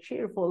 out of a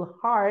cheerful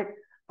heart,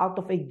 out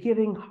of a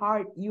giving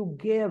heart, you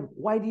give.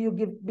 Why do you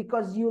give?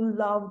 Because you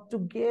love to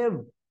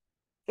give.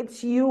 It's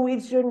you,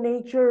 it's your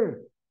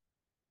nature.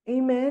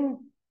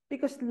 Amen?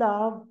 Because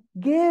love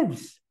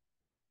gives.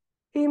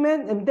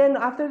 Amen? And then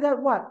after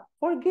that, what?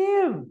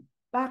 Forgive.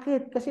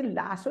 Bakit? Kasi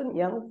lason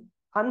yang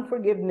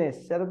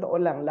unforgiveness. Sa totoo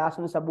lang,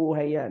 lason sa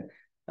buhay yan.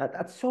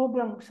 At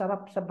sobrang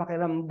sarap sa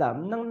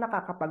pakiramdam ng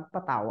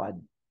nakakapagpatawad.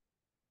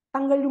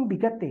 Tanggal yung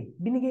bigat eh.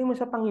 Binigay mo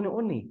sa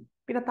Panginoon eh.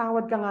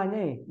 Pinatawad ka nga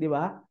niya eh. Di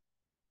ba?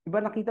 Di ba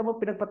nakita mo,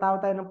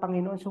 pinagpatawad tayo ng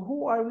Panginoon. So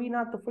who are we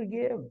not to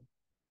forgive?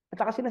 At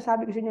saka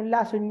sinasabi ko sa inyo,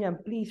 lason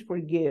niyan, please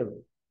forgive.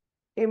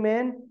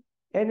 Amen?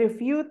 And if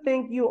you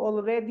think you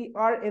already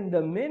are in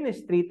the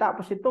ministry,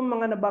 tapos itong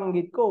mga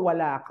nabanggit ko,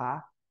 wala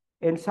ka,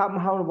 and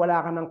somehow wala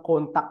ka ng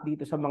contact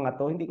dito sa mga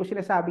to, hindi ko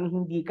sinasabing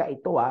hindi ka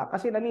ito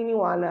kasi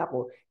naniniwala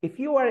ako, if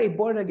you are a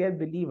born-again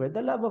believer,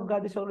 the love of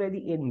God is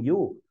already in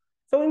you.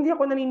 So hindi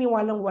ako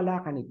naniniwalang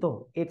wala ka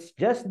nito. It's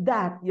just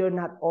that you're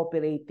not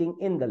operating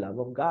in the love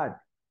of God.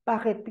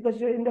 Bakit?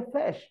 Because you're in the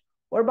flesh.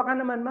 Or baka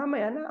naman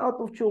mamaya na out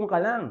of tune ka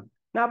lang.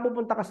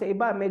 Napupunta ka sa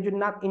iba, medyo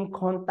not in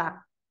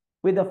contact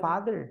with the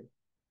Father.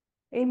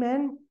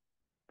 Amen?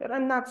 Pero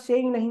I'm not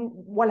saying na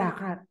wala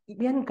ka.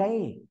 Yan ka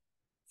eh.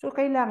 So,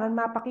 kailangan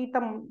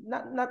mapakita mo,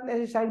 not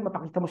necessarily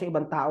mapakita mo sa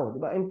ibang tao.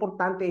 Diba?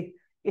 Importante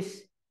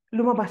is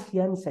lumabas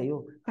yan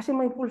sa'yo. Kasi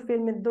may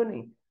fulfillment doon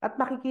eh. At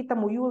makikita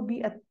mo, you will be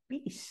at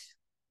peace.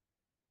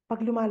 Pag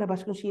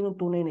lumalabas kung sinong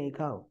tunay na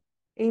ikaw.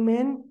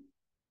 Amen?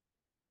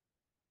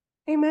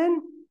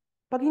 Amen?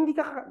 Pag hindi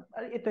ka,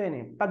 ito yan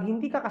eh, pag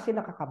hindi ka kasi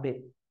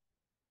nakakabit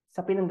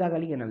sa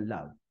pinanggagalingan ng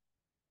love,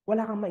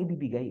 wala kang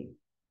maibibigay.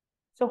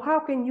 So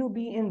how can you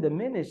be in the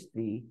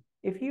ministry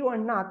if you are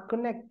not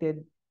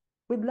connected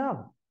with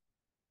love?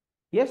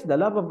 Yes, the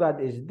love of God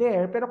is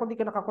there, pero kung di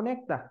ka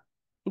nakakonekta,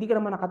 hindi ka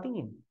naman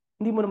nakatingin,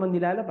 hindi mo naman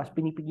nilalabas,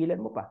 pinipigilan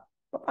mo pa.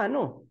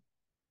 Paano?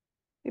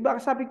 Diba,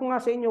 sabi ko nga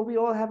sa inyo, we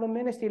all have a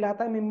ministry.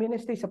 Lahat tayo may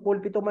ministry. Sa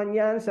pulpito man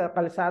yan, sa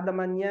kalsada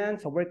man yan,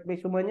 sa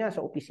workplace mo man yan,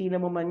 sa opisina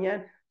mo man yan,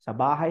 sa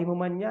bahay mo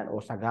man yan, o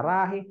sa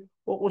garahe,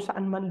 o kung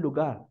saan man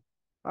lugar.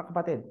 Mga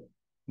kapatid,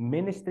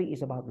 ministry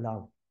is about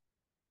love.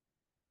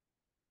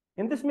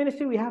 In this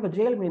ministry, we have a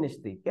jail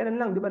ministry. Kailan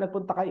lang, di ba,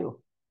 nagpunta kayo?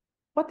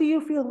 What do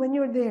you feel when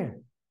you're there?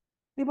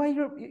 Di ba,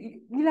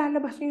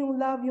 nilalabas niyo yung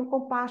love, yung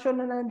compassion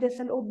na nandiyan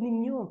sa loob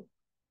ninyo.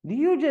 Do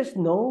you just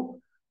know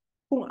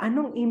kung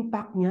anong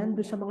impact niyan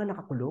doon sa mga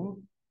nakakulong?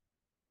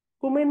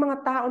 Kung may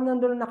mga tao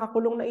nandoon na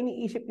nakakulong na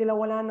iniisip nila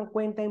wala nang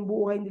kwenta yung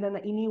buhay nila,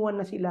 na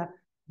iniwan na sila,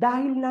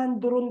 dahil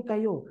nandoon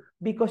kayo,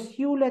 because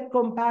you let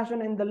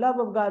compassion and the love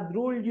of God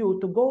rule you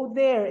to go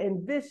there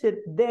and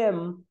visit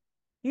them,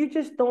 you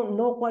just don't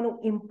know kung anong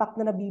impact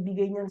na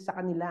nabibigay niyan sa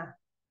kanila.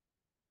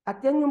 At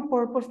yan yung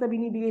purpose na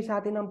binibigay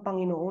sa atin ng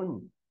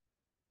Panginoon,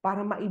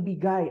 para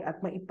maibigay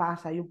at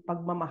maipasa yung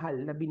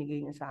pagmamahal na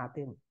binigay niya sa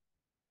atin.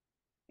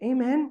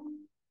 Amen?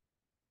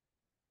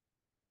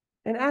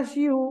 And as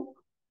you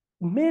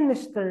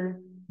minister,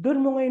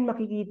 doon mo ngayon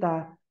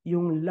makikita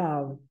yung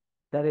love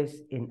that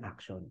is in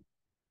action.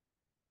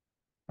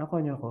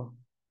 Nakuha niyo ko?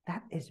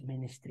 That is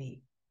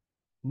ministry.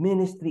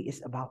 Ministry is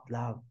about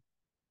love.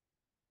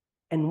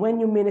 And when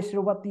you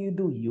minister, what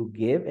do? You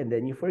give and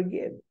then you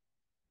forgive.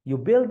 You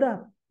build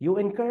up.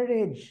 You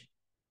encourage.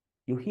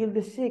 You heal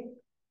the sick.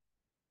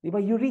 Diba?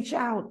 You reach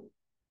out.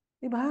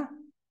 Diba?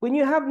 When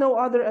you have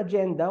no other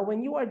agenda,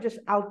 when you are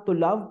just out to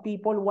love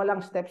people,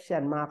 walang steps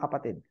yan, mga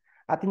kapatid.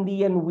 At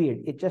hindi yan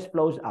weird. It just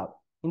flows out.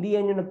 Hindi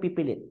yan yung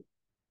nagpipilit.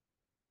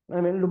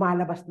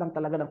 Lumalabas lang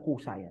talaga ng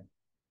kusa yan.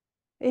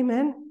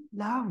 Amen?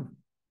 Love.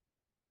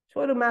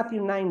 So in Matthew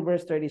 9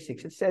 verse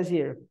 36, it says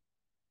here,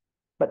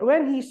 but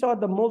when he saw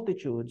the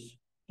multitudes,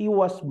 he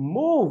was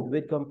moved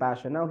with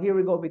compassion. Now here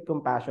we go with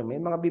compassion. May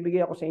mga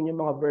bibigay ako sa inyo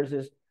mga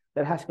verses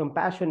that has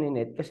compassion in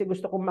it, kasi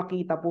gusto kong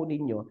makita po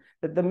ninyo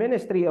that the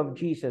ministry of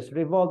Jesus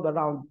revolved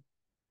around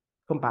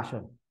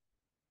compassion.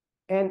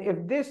 And if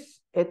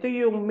ito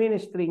yung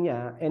ministry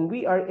niya, and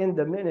we are in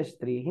the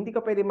ministry, hindi ka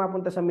pwede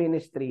mapunta sa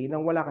ministry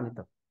nang wala ka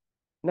nito,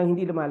 nang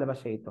hindi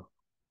lumalabas sa ito.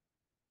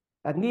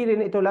 At hindi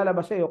rin ito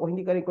lalabas sa iyo kung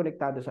hindi ka rin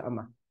konektado sa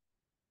Ama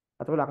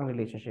at wala kang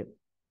relationship.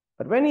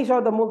 But when he saw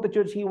the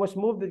multitudes, he was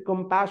moved with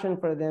compassion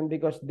for them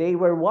because they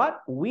were what?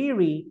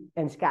 Weary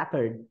and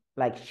scattered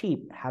like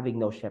sheep having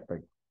no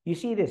shepherd. You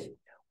see this?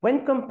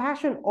 When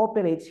compassion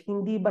operates,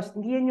 hindi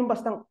yan yung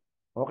bastang,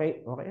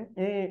 okay,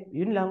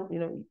 yun lang,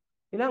 yun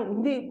lang,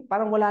 hindi,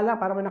 parang wala lang,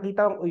 parang may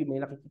nakita kang,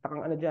 may nakikita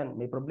kang ano dyan,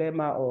 may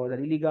problema o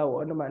naliligaw o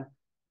ano man.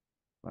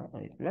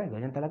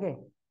 Ganyan talaga eh.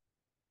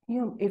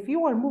 If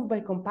you are moved by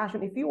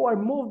compassion, if you are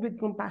moved with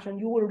compassion,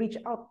 you will reach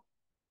out.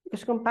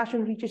 Because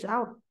compassion reaches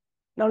out.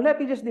 Now, let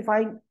me just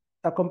define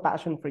a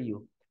compassion for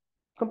you.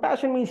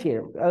 Compassion means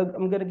here,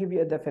 I'm going to give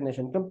you a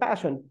definition.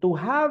 Compassion, to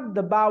have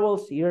the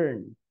bowels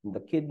yearn, the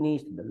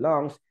kidneys, the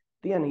lungs,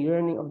 ito yan,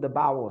 yearning of the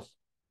bowels.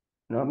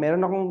 No?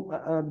 Meron akong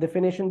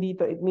definition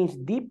dito. It means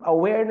deep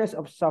awareness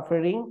of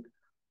suffering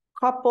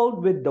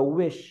coupled with the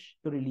wish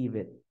to relieve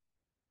it.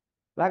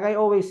 Like I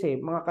always say,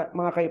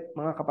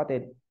 mga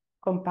kapatid,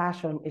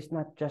 compassion is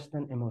not just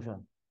an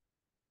emotion.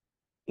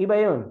 Iba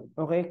yun.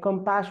 Okay?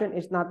 Compassion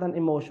is not an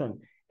emotion.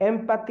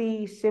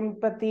 Empathy,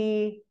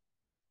 sympathy,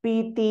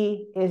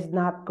 pity is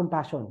not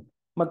compassion.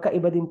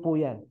 Magkaiba din po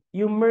yan.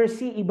 Yung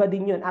mercy, iba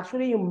din yun.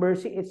 Actually, yung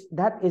mercy,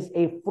 that is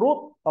a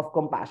fruit of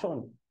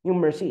compassion.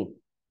 Yung mercy.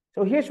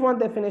 So here's one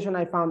definition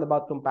I found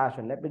about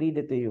compassion. Let me read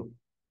it to you.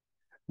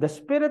 The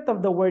spirit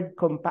of the word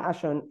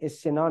compassion is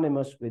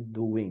synonymous with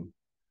doing.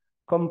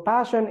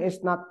 Compassion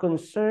is not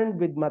concerned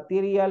with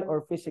material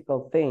or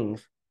physical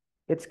things.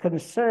 It's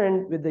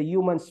concerned with the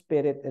human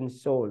spirit and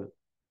soul.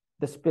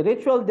 The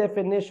spiritual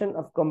definition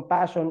of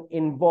compassion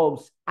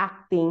involves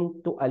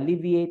acting to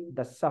alleviate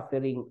the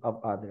suffering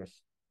of others.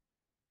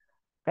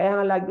 Kaya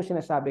nga lagi ko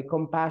sinasabi,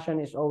 compassion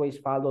is always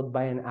followed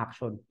by an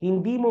action.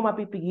 Hindi mo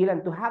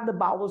mapipigilan to have the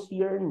bowels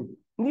yearn.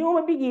 Hindi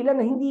mo mapipigilan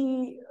na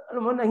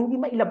hindi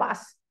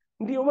mailabas.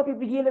 Hindi mo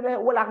mapipigilan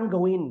na wala kang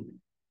gawin.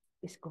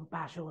 It's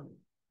compassion.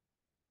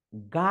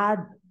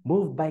 God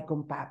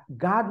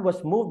was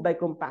moved by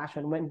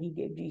compassion when He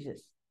gave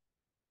Jesus.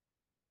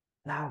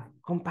 Love,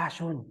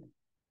 compassion.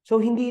 So,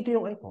 hindi ito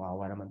yung,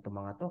 kawawa naman itong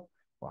mga to.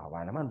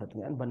 Kawawa naman,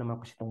 ba naman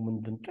kasi itong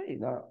mundo to eh.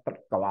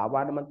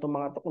 Kawawa naman itong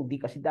mga to, kung di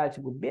kasi dahil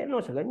sa gobyerno,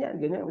 sa ganyan,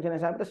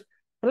 sinasabi. Tapos,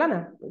 wala na,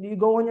 you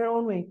go on your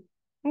own way.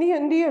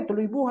 Hindi yun,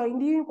 tuloy buhay,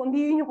 hindi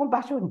yun yung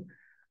compassion.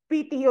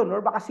 Pity yun,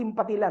 or baka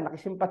sympathy lang,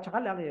 nakisimpatya ka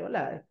lang,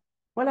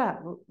 wala.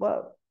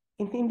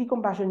 Hindi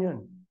compassion yun.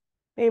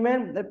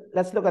 Amen?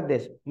 Let's look at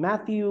this.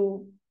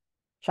 Matthew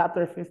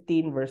chapter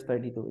 15, verse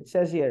 32. It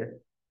says here,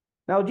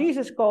 now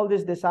Jesus called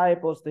His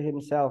disciples to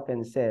Himself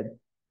and said,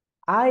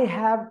 I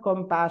have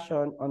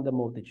compassion on the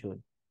multitude,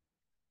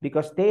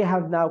 because they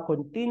have now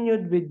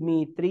continued with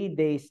me 3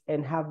 days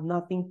and have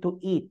nothing to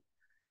eat,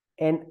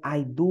 and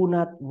I do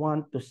not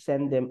want to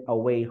send them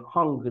away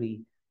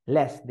hungry,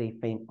 lest they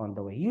faint on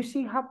the way. You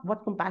see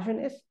what compassion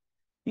is?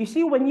 You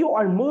see, when you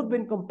are moved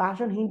with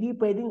compassion, hindi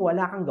pwedeng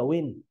wala kang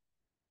gawin.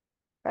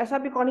 Kaya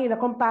sabi ko kanina,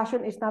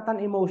 compassion is not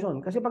an emotion.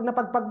 Kasi pag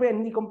napagpag mo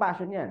yan, hindi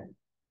compassion yan.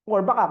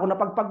 Or baka kung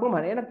napagpag mo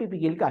man,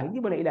 nagpipigil ka, hindi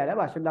mo na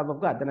ilalabas yung love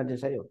of God na nandiyan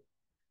sa'yo.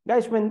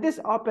 Guys, when this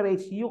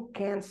operates, you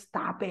can't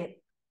stop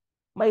it.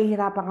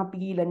 Mahihirapan kang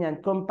pigilan yan.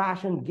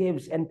 Compassion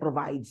gives and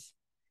provides.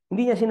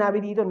 Hindi niya sinabi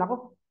dito,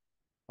 nako,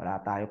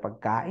 wala tayo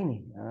pagkain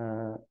eh.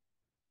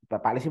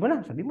 Papalisin mo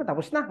na, sabi mo,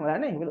 tapos na,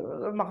 wala na eh,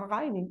 wala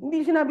makakain eh.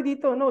 Hindi sinabi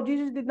dito. No,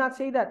 Jesus did not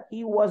say that.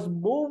 He was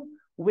moved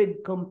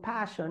with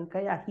compassion,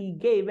 kaya He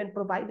gave and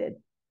provided.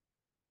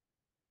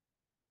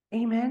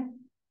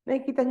 Amen?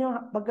 Nakikita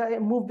nyo, pag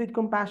moved with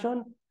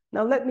compassion.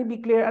 Now, let me be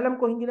clear. Alam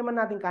ko, hindi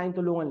naman natin kayang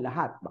tulungan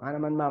lahat. Baka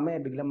naman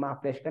mamaya, biglang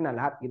ma-flesh ka na.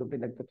 Lahat,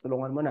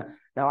 pinagtutulungan mo na.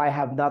 Now, I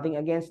have nothing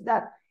against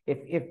that.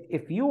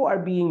 If you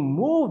are being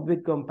moved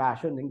with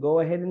compassion, then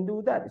go ahead and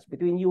do that. It's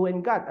between you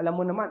and God. Alam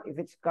mo naman,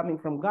 if it's coming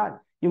from God,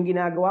 yung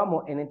ginagawa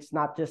mo, and it's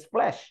not just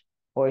flesh,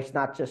 or it's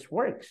not just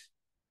works.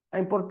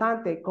 Ang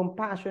importante,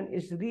 compassion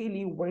is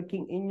really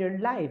working in your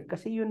life.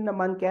 Kasi yun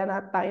naman, kaya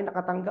na tayo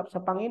nakatanggap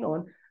sa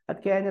Panginoon, at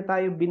kaya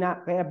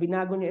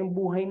binago niya yung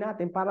buhay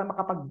natin para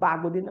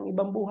makapagbago din ng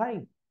ibang buhay.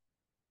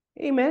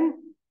 Amen?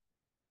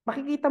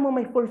 Makikita mo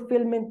may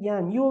fulfillment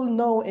yan. You'll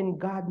know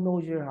and God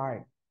knows your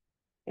heart.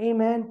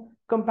 Amen?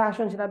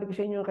 Compassion, sinabi ko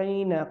sa inyo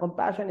kanina,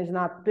 compassion is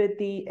not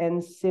pity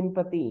and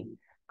sympathy.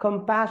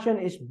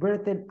 Compassion is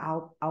birthed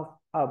out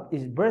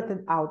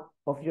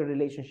of your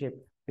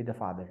relationship with the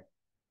Father.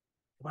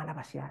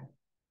 Lumalabas yan.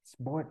 It's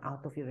born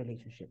out of your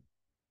relationship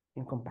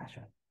in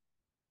compassion.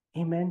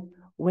 Amen?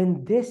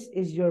 When this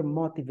is your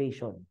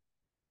motivation,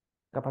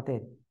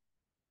 kapatid,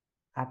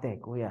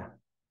 ate, kuya,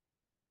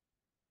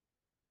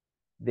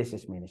 this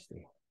is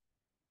ministry.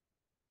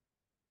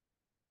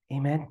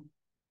 Amen?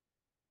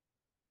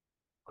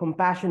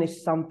 Compassion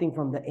is something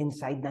from the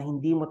inside na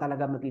hindi mo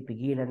talaga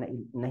mapipigilan,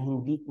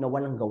 na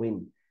walang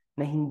gawin,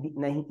 na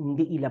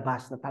hindi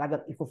ilabas, na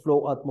talaga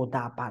i-flow out mo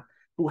dapat,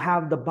 to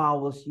have the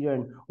bowels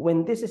yearn.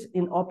 When this is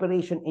in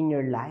operation in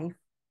your life,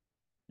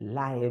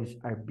 lives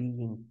are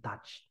being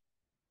touched.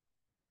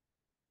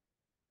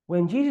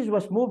 When Jesus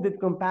was moved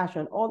with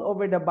compassion all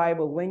over the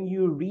Bible, when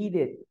you read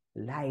it,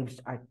 lives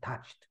are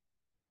touched.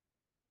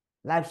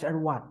 Lives are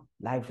what?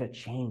 Lives are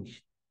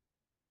changed,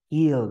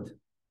 healed,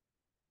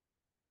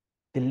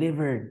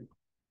 delivered.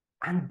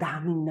 Ang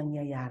daming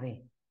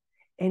nangyayari.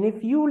 And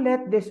if you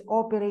let this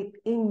operate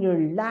in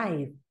your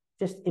life,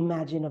 just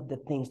imagine of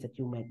the things that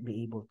you might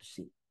be able to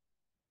see.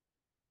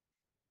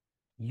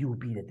 You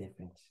be the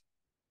difference.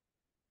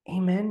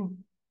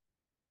 Amen.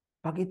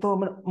 Pag ito,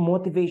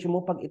 motivation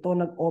mo, pag ito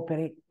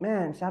nag-operate,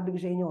 man, sabi ko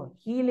sa inyo,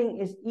 healing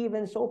is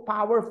even so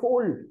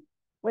powerful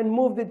when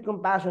moved with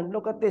compassion.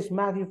 Look at this,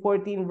 Matthew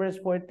 14, verse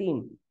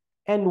 14.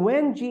 And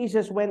when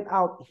Jesus went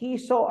out, he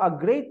saw a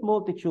great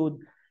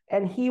multitude,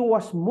 and he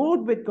was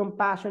moved with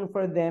compassion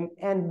for them.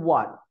 And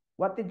what?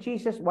 What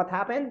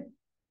happened?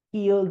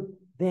 Healed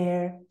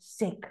their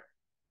sick.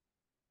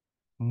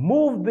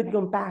 Moved with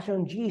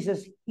compassion,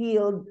 Jesus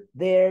healed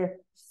their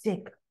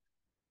sick.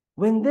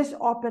 When this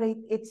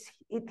operates,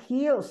 it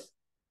heals.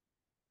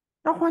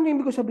 Nakuha niyo yung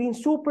ibig ko sabihin,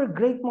 super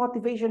great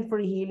motivation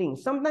for healing.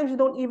 Sometimes you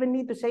don't even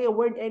need to say a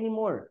word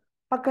anymore.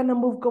 Pagka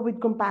na-move ka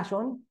with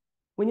compassion,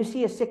 when you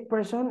see a sick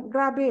person,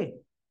 grabe.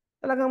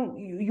 Talagang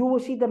you will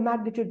see the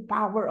magnitude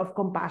power of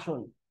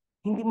compassion.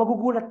 Hindi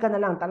magugulat ka na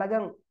lang.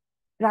 Talagang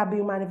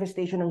grabe yung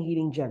manifestation ng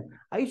healing dyan.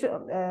 I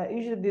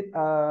usually did,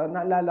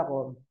 naalala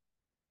ko,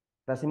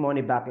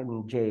 testimony back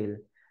in jail.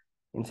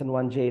 In San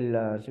Juan jail,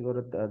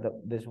 siguro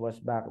this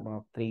was back mga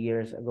 3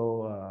 years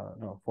ago,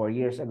 4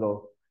 years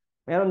ago.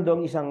 Meron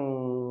doon isang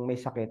may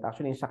sakit.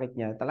 Actually, yung sakit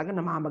niya, talaga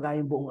namamaga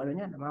yung buong ano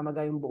niya,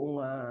 namamaga yung buong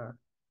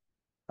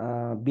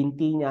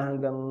binti niya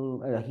hanggang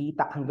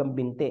hitak hanggang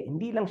binti.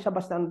 Hindi lang siya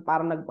basta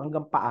parang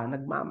hanggang paa,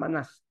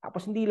 nagmamanas.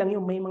 Tapos hindi lang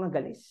yun, may mga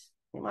galis.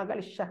 May mga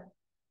galis siya.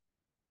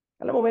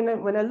 Alam mo,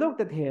 when I looked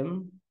at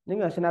him,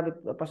 yun nga, sinabi,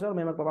 Pastor,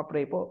 may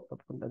magpapapray po.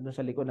 Papunta doon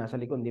sa likod, nasa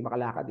likod, hindi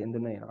makalakad, yan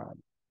doon na yun.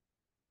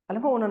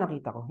 Alam mo, una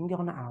nakita ko, hindi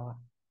ako naawa.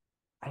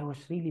 I was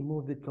really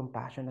moved with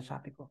compassion.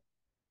 Nasabi ko,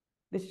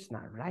 this is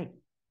not right.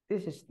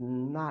 This is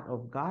not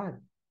of God.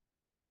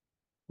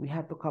 We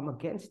have to come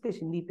against this.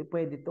 Hindi ito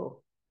pwede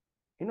to.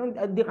 You know,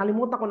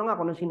 kalimutan ko na nga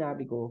kung anong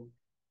sinabi ko.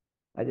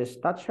 I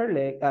just touched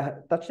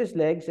his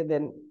legs, and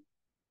then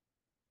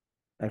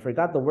I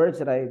forgot the words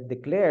that I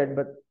declared,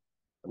 but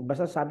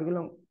basta sabi ko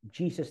lang,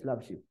 Jesus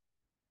loves you.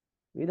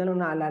 Yun na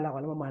lang naalala ko,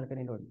 alam mo, mahal ka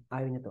ni Lord.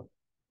 Ayaw niya to.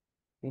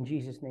 In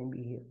Jesus' name,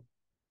 be healed.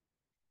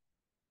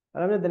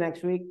 Alam niyo, the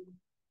next week,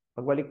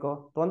 pagbalik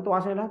ko, tuwan-tuwa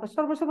sa lahat,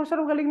 Pastor,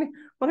 magaling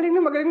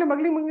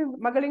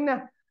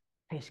na.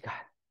 Praise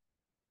God.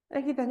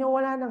 Nakikita niyo,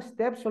 wala ng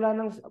steps,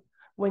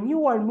 when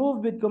you are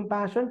moved with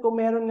compassion, kung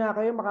meron nga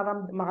kayo,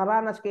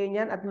 makaranas kayo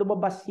niyan at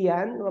lumabas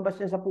yan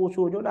sa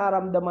puso niyo,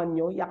 nararamdaman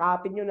niyo,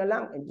 yakapin niyo na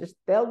lang, and just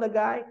tell the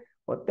guy,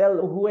 or tell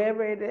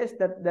whoever it is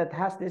that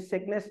has this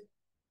sickness,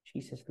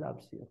 Jesus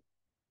loves you.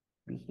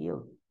 Be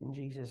healed in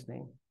Jesus'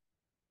 name.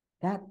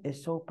 That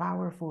is so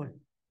powerful.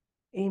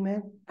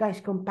 Amen. Guys,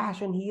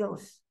 compassion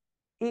heals.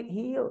 It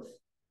heals.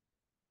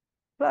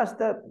 Plus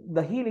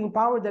the healing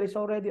power that is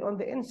already on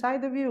the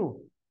inside of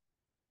you.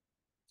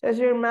 It says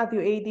here in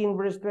Matthew 18,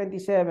 verse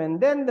 27,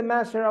 then the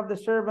master of the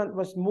servant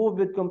was moved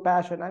with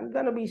compassion. I'm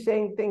going to be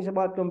saying things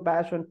about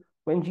compassion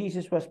when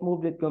Jesus was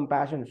moved with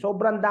compassion.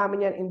 Sobrang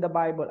dami niyan in the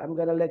Bible. I'm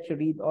going to let you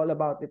read all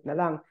about it na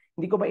lang.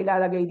 Hindi ko ba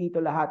ilalagay dito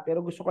lahat,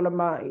 pero gusto ko lang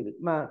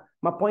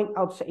ma-point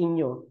out sa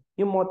inyo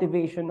yung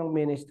motivation ng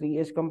ministry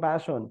is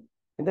compassion.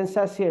 And then it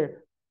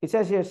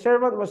says here,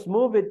 servant was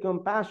moved with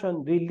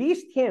compassion,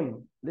 released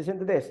him,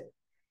 listen to this,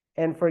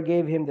 and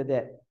forgave him the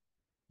debt.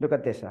 Look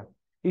at this.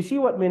 You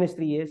see what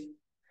ministry is?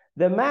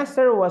 The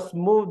master was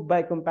moved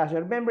by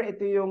compassion. Remember,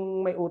 ito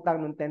yung may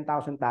utang ng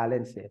 10,000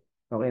 talents.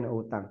 Okay, na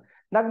utang.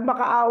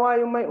 Nagmakaawa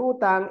yung may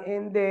utang,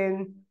 and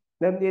then,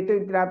 ito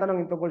yung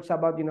tinatanong, yung tungkol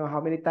sa about, how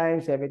many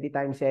times? 70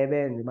 times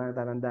 7. Di ba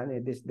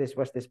natatandaan? This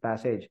was this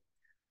passage.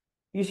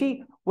 You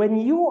see, when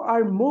you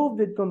are moved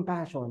with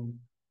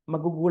compassion,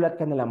 magugulat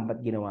ka na lang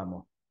ba't ginawa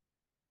mo.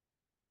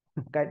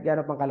 Kahit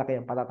gano'n pang kalaki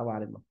ang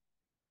patatawarin mo.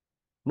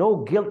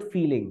 No guilt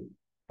feeling.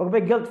 Pag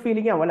may guilt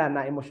feeling yan, wala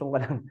na, emosyon ka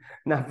lang,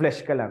 na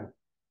flesh ka lang.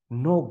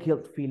 No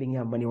guilt feeling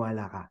yan,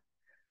 maniwala ka.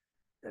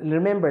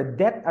 Remember,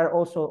 debt are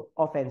also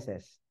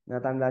offenses.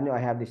 Natandaan nyo,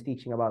 I have this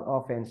teaching about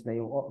offense, na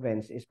yung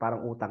offense is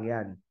parang utang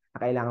yan, na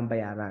kailangan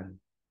bayaran.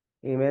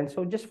 Amen?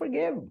 So just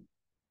forgive.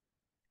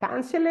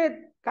 Cancel it.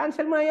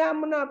 Cancel mo na yan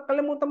mo na.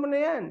 Kalimutan mo na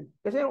yan.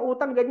 Kasi yung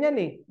utang ganyan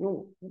eh.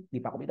 Yung,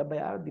 di pa ako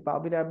binabayaran. Diba?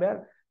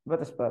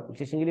 Tapos pag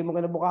sisingilin mo ka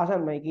na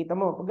bukasan, makikita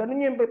mo. Pag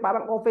ganun yun,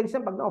 parang offense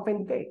yan. Pag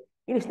na-offend ka eh.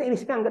 Inis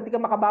ka hanggat di ka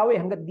makabawi,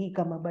 hanggat di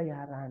ka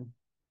mabayaran.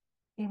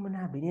 Eh mo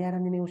na, binayaran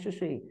ni Jesus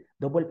eh.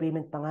 Double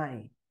payment pa nga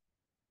eh.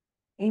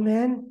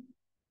 Amen?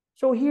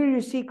 So here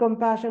you see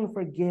compassion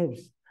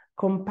forgives.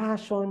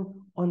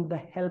 Compassion on the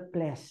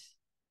helpless.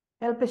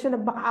 Helpless siya,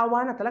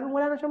 nagbakaawa na. Talagang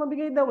wala na siya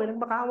mabigay daw eh.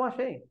 Nagbakaawa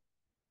siya eh.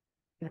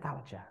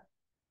 Pinatawad siya.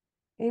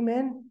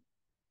 Amen?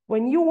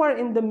 When you are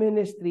in the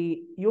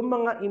ministry, yung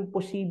mga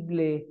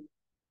imposible,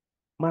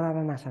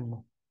 mararanasan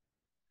mo.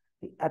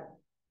 At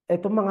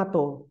itong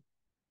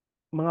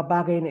mga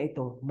bagay na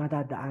ito,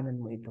 madadaanan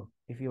mo ito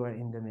if you are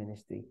in the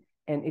ministry.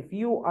 And if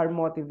you are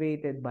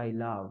motivated by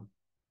love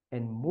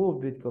and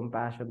moved with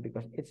compassion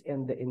because it's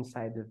in the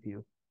inside of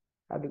you,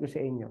 sabi ko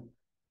sa inyo,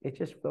 it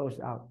just flows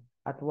out.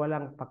 At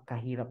walang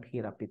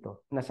pagkahirap-hirap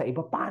ito. Nasa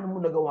iba, paano mo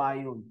nagawa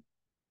yun?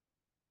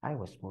 I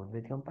was moved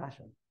with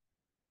compassion.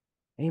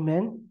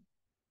 Amen?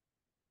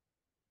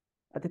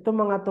 At itong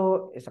mga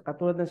to, sa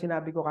katulad ng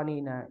sinabi ko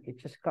kanina, it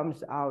just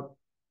comes out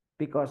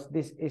because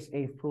this is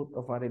a fruit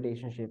of our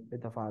relationship with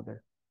the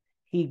Father.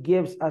 He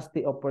gives us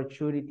the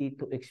opportunity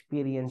to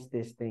experience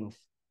these things.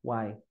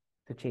 Why?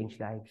 To change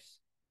lives.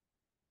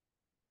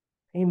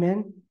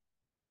 Amen?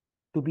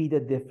 To be the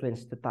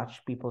difference, to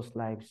touch people's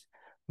lives.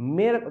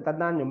 Miracle,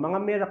 tandaan nyo, mga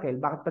miracle,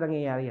 bakit pa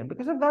nangyayari yan?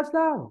 Because of God's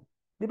love.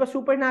 Di ba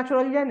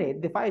supernatural yan eh?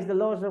 It defies the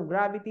laws of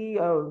gravity,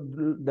 or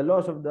the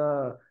laws of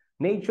the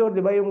nature,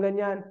 di ba yung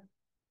ganyan?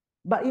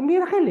 Yung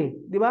miracle eh,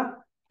 di ba?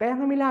 Kaya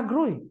nga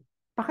milagro eh.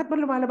 Bakit ba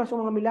lumalabas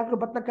yung mga milagro?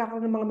 Ba't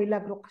nagkakaroon ng mga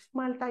milagro? Kasi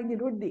mahal tayo ni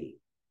Lord eh.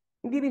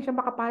 Hindi rin siya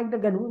makapahig na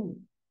ganun.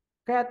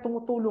 Kaya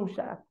tumutulong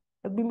siya.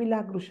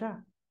 Nagbimilagro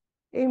siya.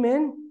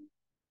 Amen?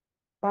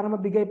 Para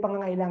mabigay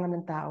pangangailangan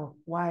ng tao.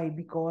 Why?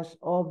 Because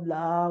of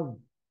love.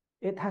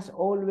 It has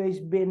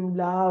always been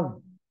love.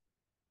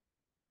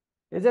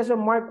 It says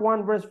in Mark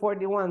 1 verse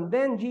 41,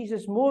 Then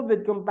Jesus, moved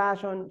with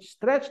compassion,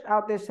 stretched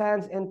out his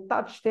hands and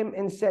touched him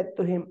and said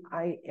to him,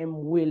 I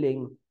am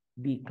willing,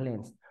 be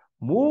cleansed.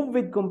 Move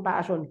with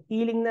compassion,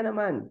 healing na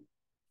naman.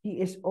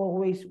 He is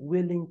always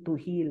willing to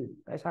heal.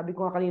 Kaya sabi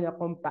ko nga kanina,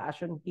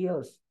 compassion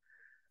heals.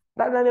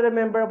 That I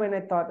remember when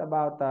I thought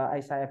about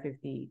Isaiah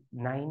 59,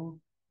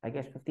 I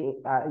guess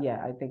 58,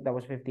 yeah, I think that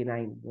was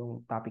 59,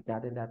 yung topic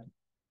natin that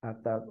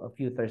a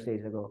few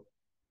Thursdays ago.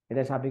 And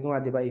then sabi ko nga,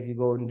 di ba, if you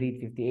go and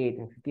read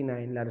 58 and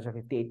 59, lalo sa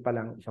 58 pa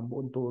lang, isang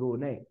buong turo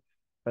na eh.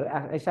 But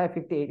Isaiah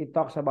 58, it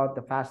talks about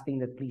the fasting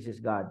that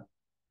pleases God.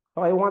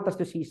 So I want us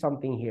to see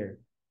something here.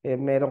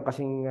 Meron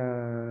kasing,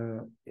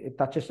 it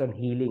touches on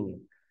healing.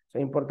 So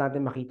importante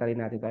makita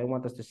rin natin ito. I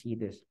want us to see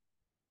this.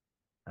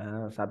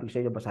 Sabi ko sa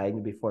inyo, basahin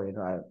nyo before. You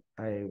know,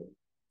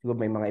 siguro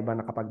may mga iba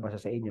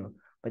nakapagbasa sa inyo.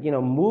 But you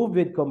know, move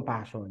with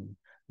compassion.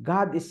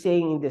 God is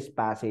saying in this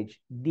passage,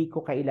 di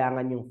ko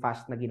kailangan yung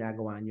fast na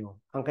ginagawa nyo.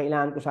 Ang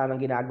kailangan ko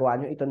sanang ginagawa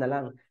nyo, ito na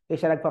lang.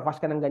 Kaysa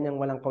nagpa-fast ka ng ganyang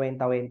walang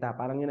kwenta-wenta.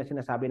 Parang yun ang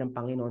sinasabi ng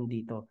Panginoon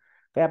dito.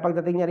 Kaya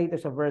pagdating niya rito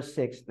sa verse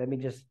 6, let me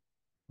just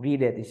read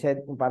it. He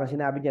said, parang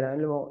sinabi niya,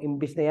 alam mo,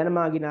 imbis na yan ang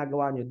mga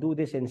ginagawa nyo, do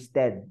this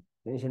instead.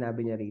 Yun yung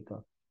sinabi niya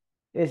rito.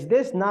 Is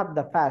this not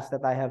the fast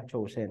that I have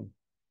chosen?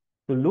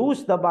 To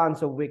loose the bonds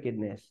of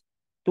wickedness,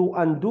 to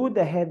undo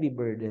the heavy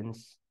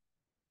burdens,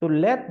 to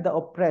let the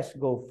oppressed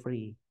go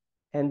free,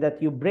 and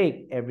that you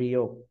break every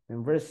yoke.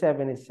 In verse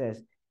 7 it says,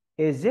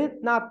 Is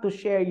it not to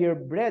share your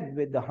bread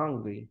with the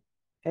hungry,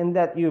 and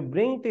that you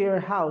bring to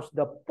your house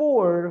the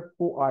poor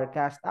who are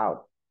cast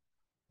out?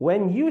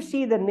 When you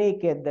see the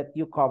naked, that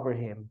you cover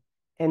him,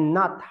 and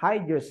not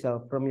hide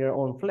yourself from your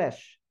own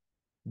flesh,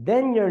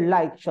 then your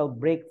light shall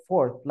break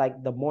forth like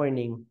the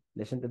morning.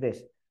 Listen to this.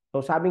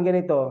 So sabing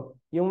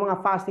ganito, yung mga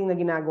fasting na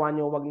ginagawa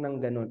nyo, wag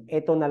nang ganun.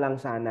 Ito na lang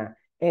sana.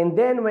 And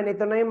then when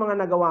ito na yung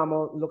mga nagawa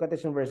mo, look at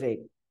this in verse 8.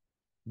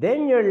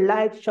 Then your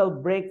light shall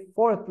break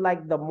forth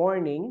like the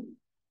morning,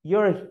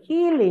 your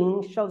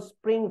healing shall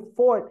spring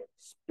forth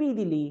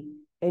speedily,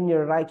 and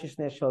your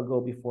righteousness shall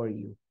go before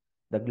you.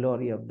 The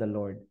glory of the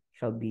Lord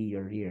shall be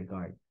your rear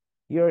guard.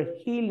 Your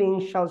healing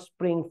shall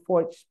spring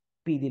forth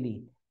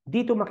speedily.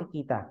 Dito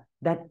makikita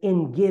that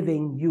in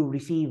giving you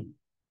receive.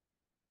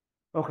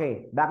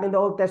 Okay, back in the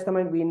Old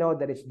Testament, we know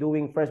that it's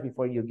doing first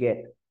before you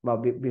get,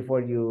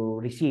 before you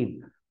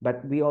receive.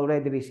 But we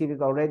already received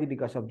it already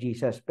because of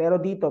Jesus. Pero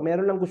dito,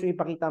 meron lang gusto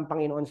ipakita ang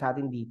Panginoon sa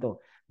atin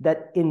dito.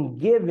 That in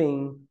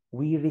giving,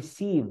 we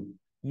receive.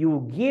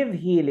 You give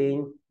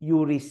healing,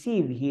 you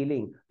receive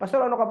healing.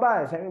 Pastor, ano ka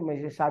ba?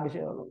 May sabi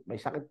sa'yo, may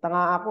sakit na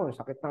nga ako,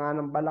 sakit na nga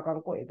ng balakang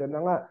ko. Ito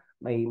na nga,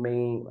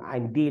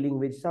 I'm dealing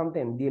with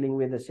something, dealing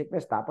with a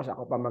sickness, tapos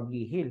ako pa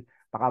mag-heal.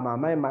 Baka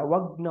mamaya,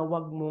 wag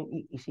mong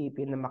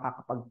iisipin na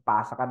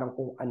makakapagpasa ka ng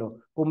kung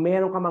ano. Kung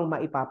meron ka mang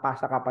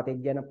maipapasa, kapatid,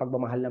 yan ang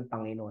pagmamahal ng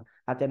Panginoon.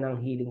 At yan ang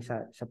healing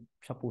sa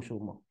puso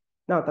mo.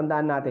 Now,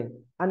 tandaan natin,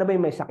 ano ba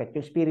yung may sakit?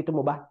 Yung spirito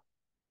mo ba?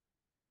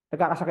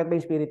 Nagkakasakit ba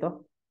yung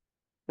spirito?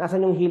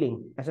 Nasaan yung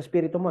healing? Nasa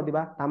spirito mo, di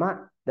ba?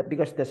 Tama?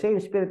 Because the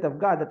same Spirit of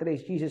God that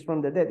raised Jesus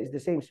from the dead is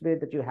the same Spirit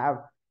that you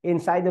have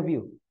inside of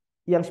you.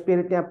 Yung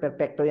spirit niya,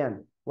 perfecto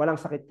yan. Walang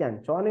sakit yan.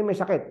 So ano yung may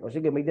sakit? O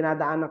sige, may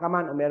dinadaanan ka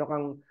man o meron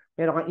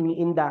kang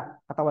iniinda,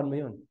 katawan mo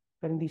yun.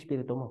 Pero hindi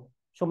spirito mo.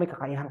 So may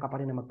kakayahan ka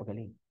pa rin na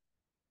magpagaling.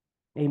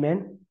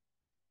 Amen?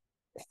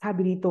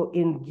 Sabi dito,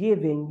 in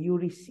giving, you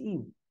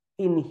receive.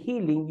 In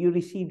healing, you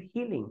receive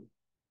healing.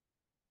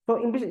 So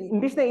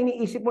imbis na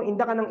iniisip mo,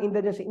 inda ka ng inda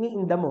dyan sa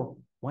iniinda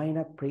mo, why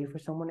not pray for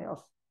someone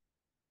else?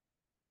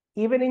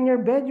 Even in your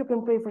bed, you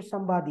can pray for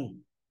somebody.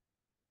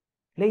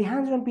 Lay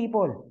hands on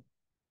people.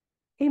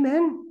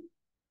 Amen?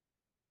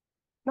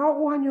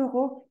 Nakukuha niyo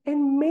ako?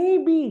 And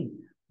maybe,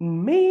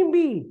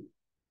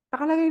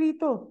 nakalagay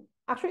dito.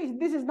 Actually,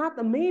 this is not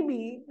a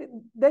maybe.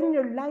 Then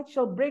your light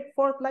shall break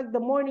forth like the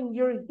morning.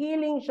 Your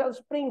healing shall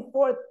spring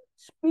forth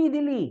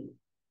speedily.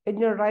 And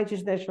your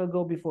righteousness shall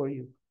go before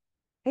you.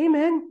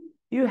 Amen?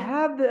 You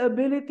have the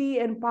ability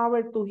and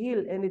power to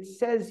heal. And it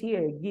says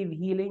here, give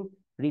healing,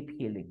 reap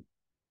healing.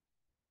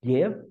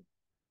 Give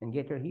and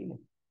get your healing.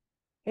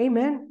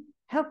 Amen?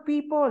 Help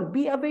people.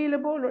 Be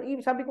available. Or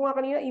even, sabi ko nga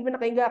kanina, even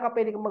nakahiga ka,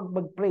 pwede kang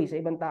mag-pray sa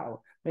ibang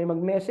tao. May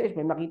mag-message,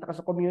 may makita ka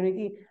sa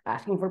community,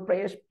 asking for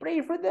prayers,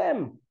 pray for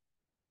them.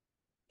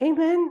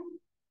 Amen?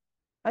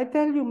 I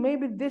tell you,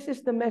 maybe this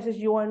is the message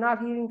you are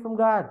not hearing from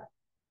God.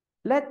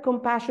 Let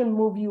compassion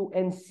move you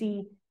and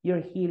see your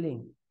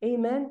healing.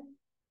 Amen?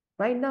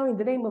 Right now, in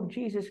the name of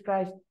Jesus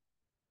Christ,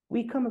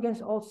 we come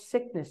against all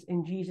sickness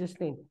in Jesus'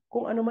 name.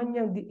 Kung ano man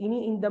yung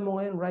iniinda mo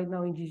ngayon right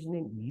now in Jesus'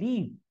 name,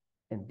 leave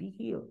and be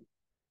healed.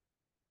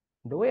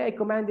 The way I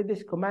commanded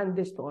this, command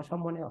this to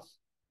someone else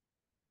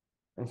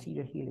and see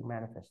your healing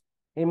manifest.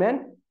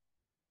 Amen?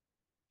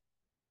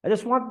 I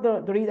just want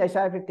to read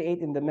Isaiah 58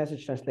 in the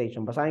Message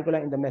translation. Basahin ko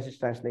lang in the Message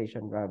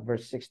translation,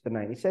 verse 6 to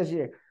 9. It says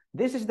here,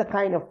 this is the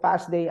kind of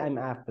fast day I'm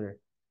after.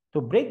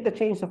 To break the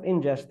chains of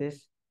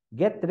injustice,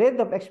 get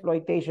rid of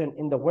exploitation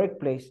in the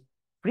workplace,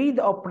 free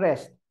the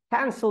oppressed,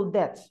 cancel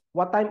debts.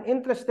 What I'm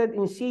interested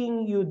in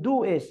seeing you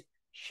do is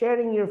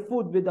sharing your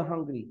food with the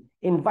hungry,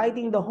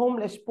 inviting the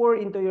homeless poor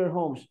into your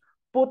homes,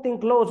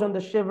 putting clothes on the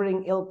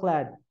shivering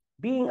ill-clad,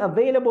 being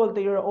available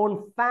to your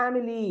own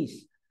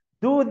families.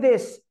 Do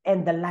this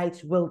and the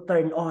lights will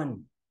turn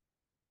on.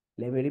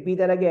 Let me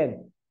repeat that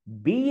again.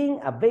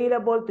 Being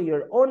available to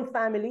your own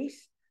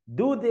families,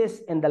 do this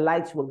and the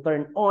lights will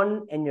turn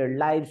on and your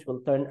lives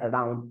will turn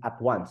around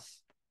at once.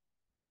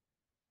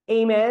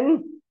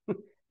 Amen.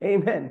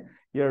 Amen.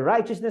 Your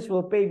righteousness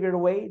will pave your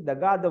way. The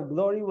God of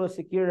glory will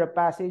secure a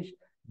passage.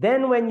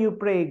 Then when you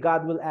pray,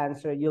 God will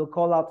answer. You'll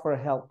call out for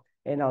help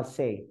and I'll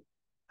say,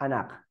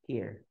 Anak,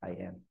 here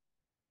I am.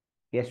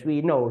 Yes,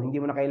 we know, hindi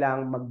mo na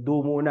kailangang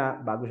mag-do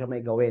muna bago siya may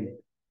gawin.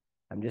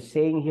 I'm just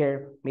saying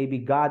here, maybe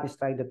God is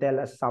trying to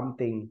tell us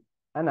something.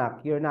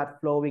 Anak, you're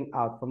not flowing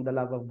out from the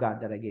love of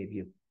God that I gave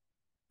you.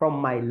 From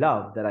my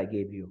love that I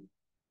gave you.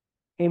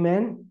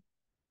 Amen?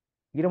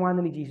 Ginawa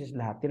na ni Jesus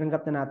lahat.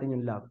 Tinanggap na natin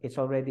yung love. It's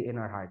already in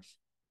our hearts.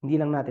 Hindi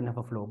lang natin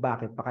napaflow.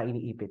 Bakit? Baka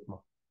iniipit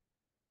mo.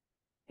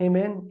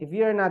 Amen? If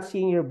you're not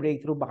seeing your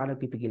breakthrough, baka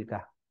nagpipigil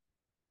ka.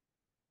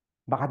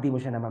 Baka di mo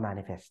siya na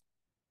ma-manifest.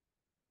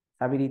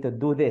 Sabi dito,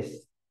 do this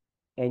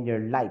and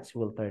your lights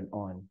will turn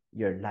on.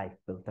 Your life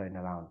will turn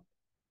around.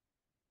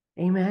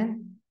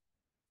 Amen?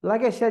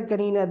 Like I said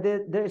kanina,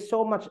 there is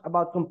so much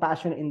about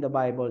compassion in the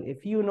Bible.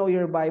 If you know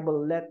your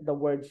Bible, let the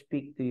word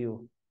speak to you.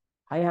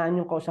 Hayaan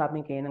yung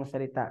kausapin kayo ng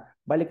salita.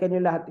 Balikan nyo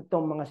lahat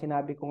itong mga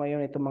sinabi ko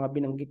ngayon, itong mga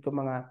binanggit ko,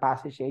 mga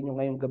passage sa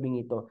inyo ngayong gabing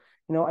ito.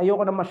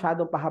 Ayoko na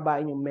masyadong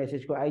pahabain yung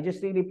message ko. I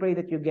just really pray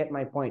that you get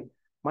my point.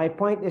 My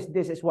point is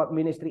this is what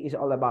ministry is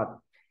all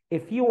about.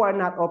 If you are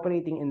not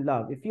operating in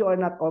love, if you are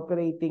not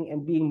operating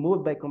and being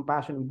moved by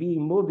compassion,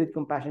 being moved with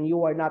compassion,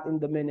 you are not in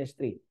the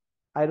ministry.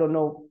 I don't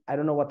know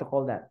what to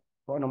call that.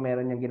 Kung anong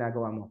meron niyang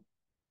ginagawa mo.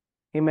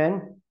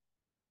 Amen?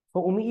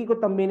 Kung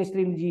umiikot ang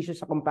ministry ni Jesus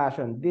sa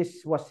compassion,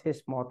 this was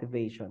his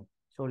motivation.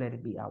 So let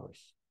it be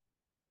ours.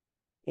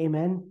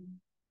 Amen?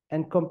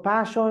 And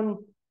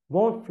compassion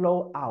won't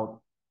flow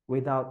out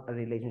without a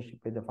relationship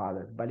with the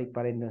Father. Balik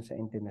pa rin dun sa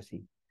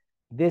intimacy.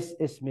 This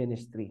is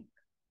ministry.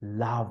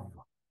 Love.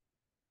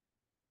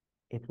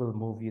 It will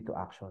move you to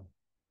action.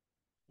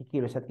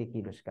 Kikilos at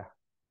kikilos ka.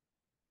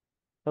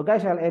 So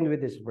guys, I'll end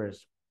with this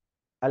verse.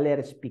 I'll let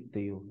it speak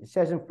to you. It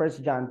says in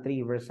 1 John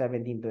 3, verse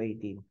 17 to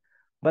 18,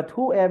 but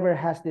whoever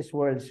has this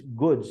world's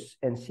goods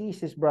and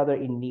sees his brother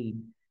in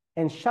need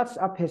and shuts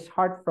up his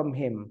heart from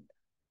him,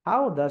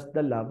 how does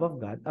the love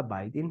of God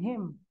abide in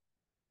him?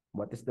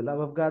 What is the love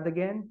of God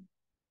again?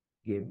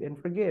 Give and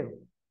forgive.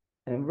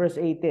 And in verse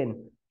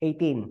 18,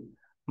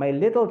 my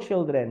little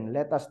children,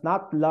 let us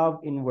not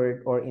love in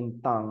word or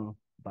in tongue,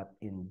 but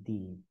in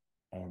deed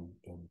and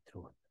in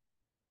truth.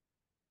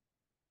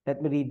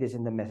 Let me read this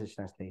in the Message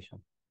translation.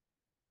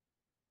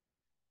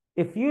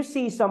 If you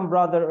see some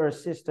brother or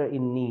sister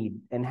in need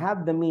and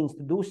have the means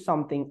to do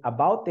something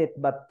about it,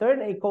 but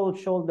turn a cold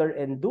shoulder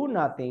and do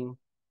nothing,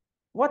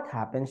 what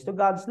happens to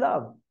God's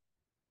love?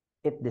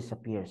 It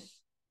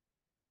disappears.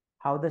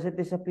 How does it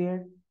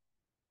disappear?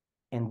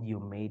 And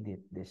you made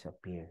it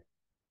disappear.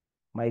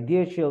 My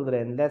dear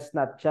children, let's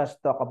not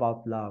just talk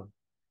about love.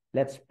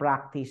 Let's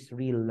practice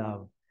real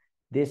love.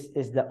 This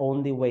is the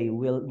only way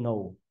we'll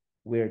know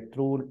we're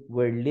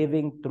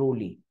living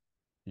truly,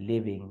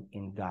 living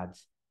in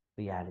God's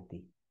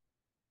reality.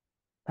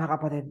 Mga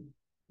kapatid,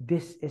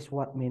 this is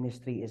what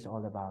ministry is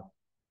all about.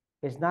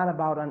 It's not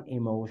about an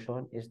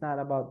emotion. It's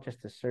not about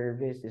just a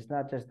service. It's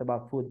not just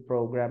about food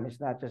program. It's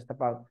not just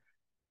about,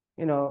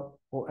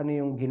 kung ano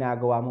yung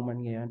ginagawa mo man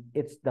ngayon.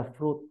 It's the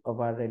fruit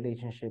of our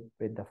relationship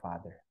with the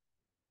Father.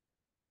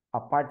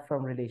 Apart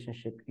from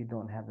relationship, you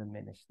don't have a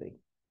ministry.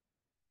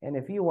 And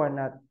if you are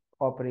not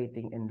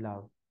operating in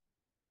love,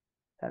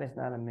 that is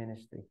not a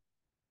ministry.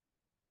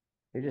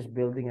 You're just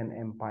building an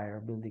empire,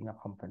 building a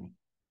company.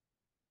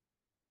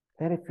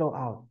 Let it flow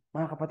out.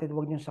 Mga kapatid,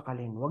 huwag niyong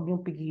sakalin. Huwag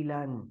niyong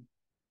pigilan.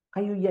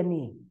 Kayo yan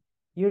eh.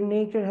 Your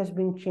nature has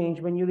been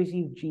changed when you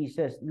receive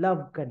Jesus.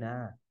 Love ka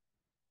na.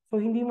 So,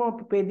 hindi mo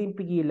pwedeng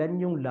pigilan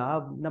yung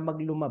love na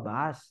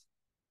maglumabas.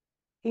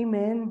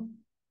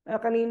 Amen?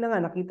 Kanina nga,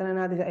 nakita na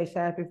natin sa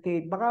Isaiah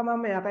 58. Baka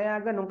mamaya,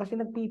 kaya ganun, kasi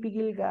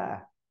nagpipigil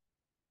ka.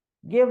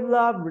 Give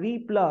love,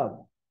 reap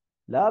love.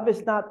 Love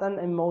is not an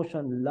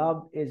emotion.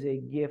 Love is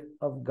a gift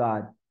of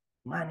God.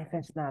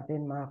 Manifest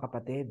natin, mga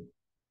kapatid.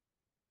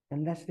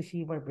 And let's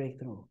receive our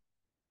breakthrough.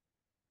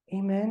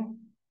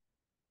 Amen?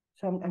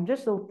 So I'm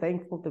just so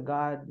thankful to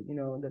God,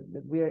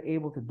 that we are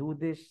able to do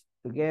this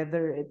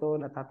together. Ito,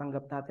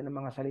 natatanggap natin ang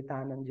mga salita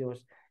ng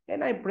Diyos.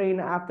 And I pray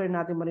na after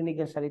natin marinig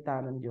ang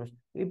salita ng Diyos,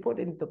 we put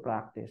it into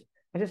practice.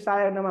 Kasi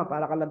sayang naman,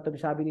 para ka lang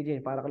sabi ni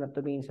Jane, para ka lang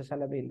tumingin sa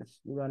salamin, tapos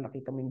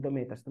nakita mo yung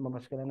dumi, tapos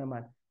lumabas ka na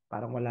naman,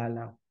 parang wala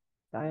lang.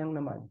 Sayang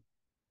naman.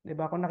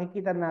 Diba? Kung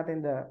nakikita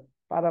natin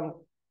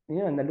parang,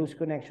 na-lose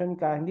connection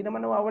ka, hindi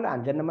naman nawawala.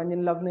 Andiyan naman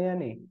yung love na yan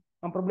eh.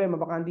 Ang problema,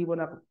 baka hindi mo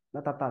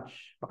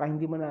natatouch. Baka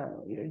hindi mo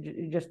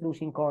you're just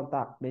losing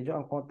contact. Medyo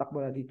ang contact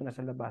mo na dito na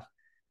sa labas.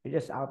 You're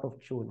just out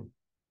of tune.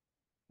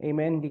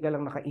 Amen? Hindi ka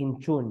lang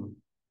naka-in tune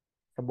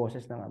sa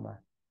boses ng Ama,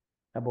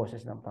 sa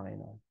boses ng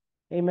Panginoon.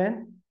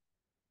 Amen?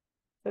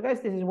 So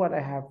guys, this is what I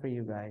have for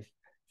you guys.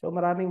 So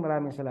maraming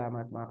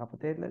salamat mga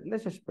kapatid.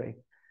 Let's just pray.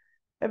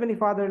 Heavenly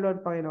Father,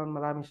 Lord, Panginoon,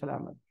 maraming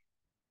salamat.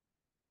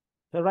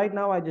 So right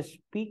now, I just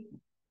speak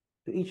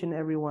to each and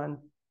every one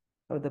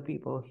of the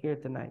people here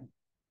tonight,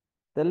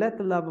 that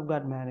let the love of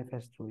God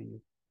manifest through you.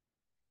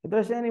 If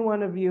there's any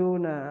one of you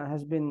na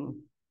has been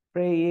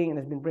praying and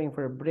has been praying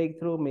for a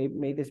breakthrough,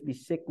 may this be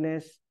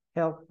sickness,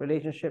 health,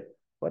 relationship,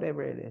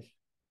 whatever it is,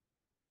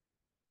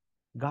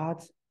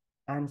 God's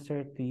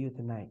answer to you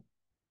tonight,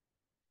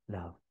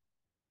 love.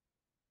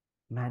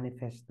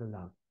 Manifest the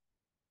love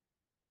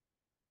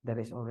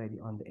that is already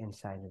on the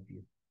inside of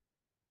you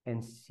and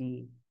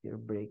see your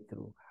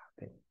breakthrough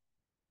happen.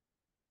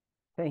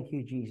 Thank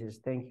you, Jesus.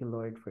 Thank you,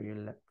 Lord, for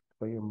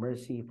your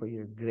mercy, for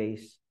your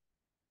grace,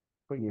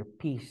 for your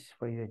peace,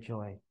 for your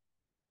joy.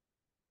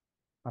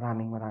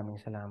 Maraming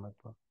salamat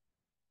po.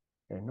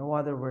 There are no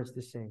other words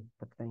to say,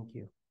 but thank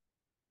you.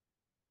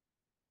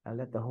 And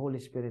let the Holy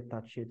Spirit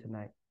touch you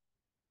tonight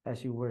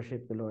as you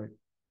worship the Lord,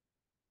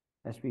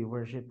 as we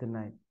worship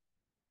tonight.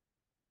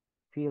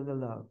 Feel the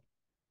love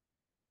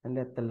and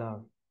let the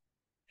love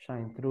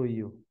shine through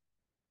you,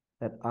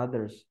 that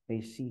others may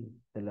see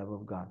the love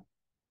of God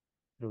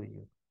through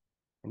you.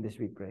 And this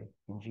we pray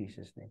in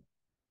Jesus' name.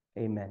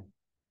 Amen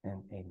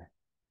and amen.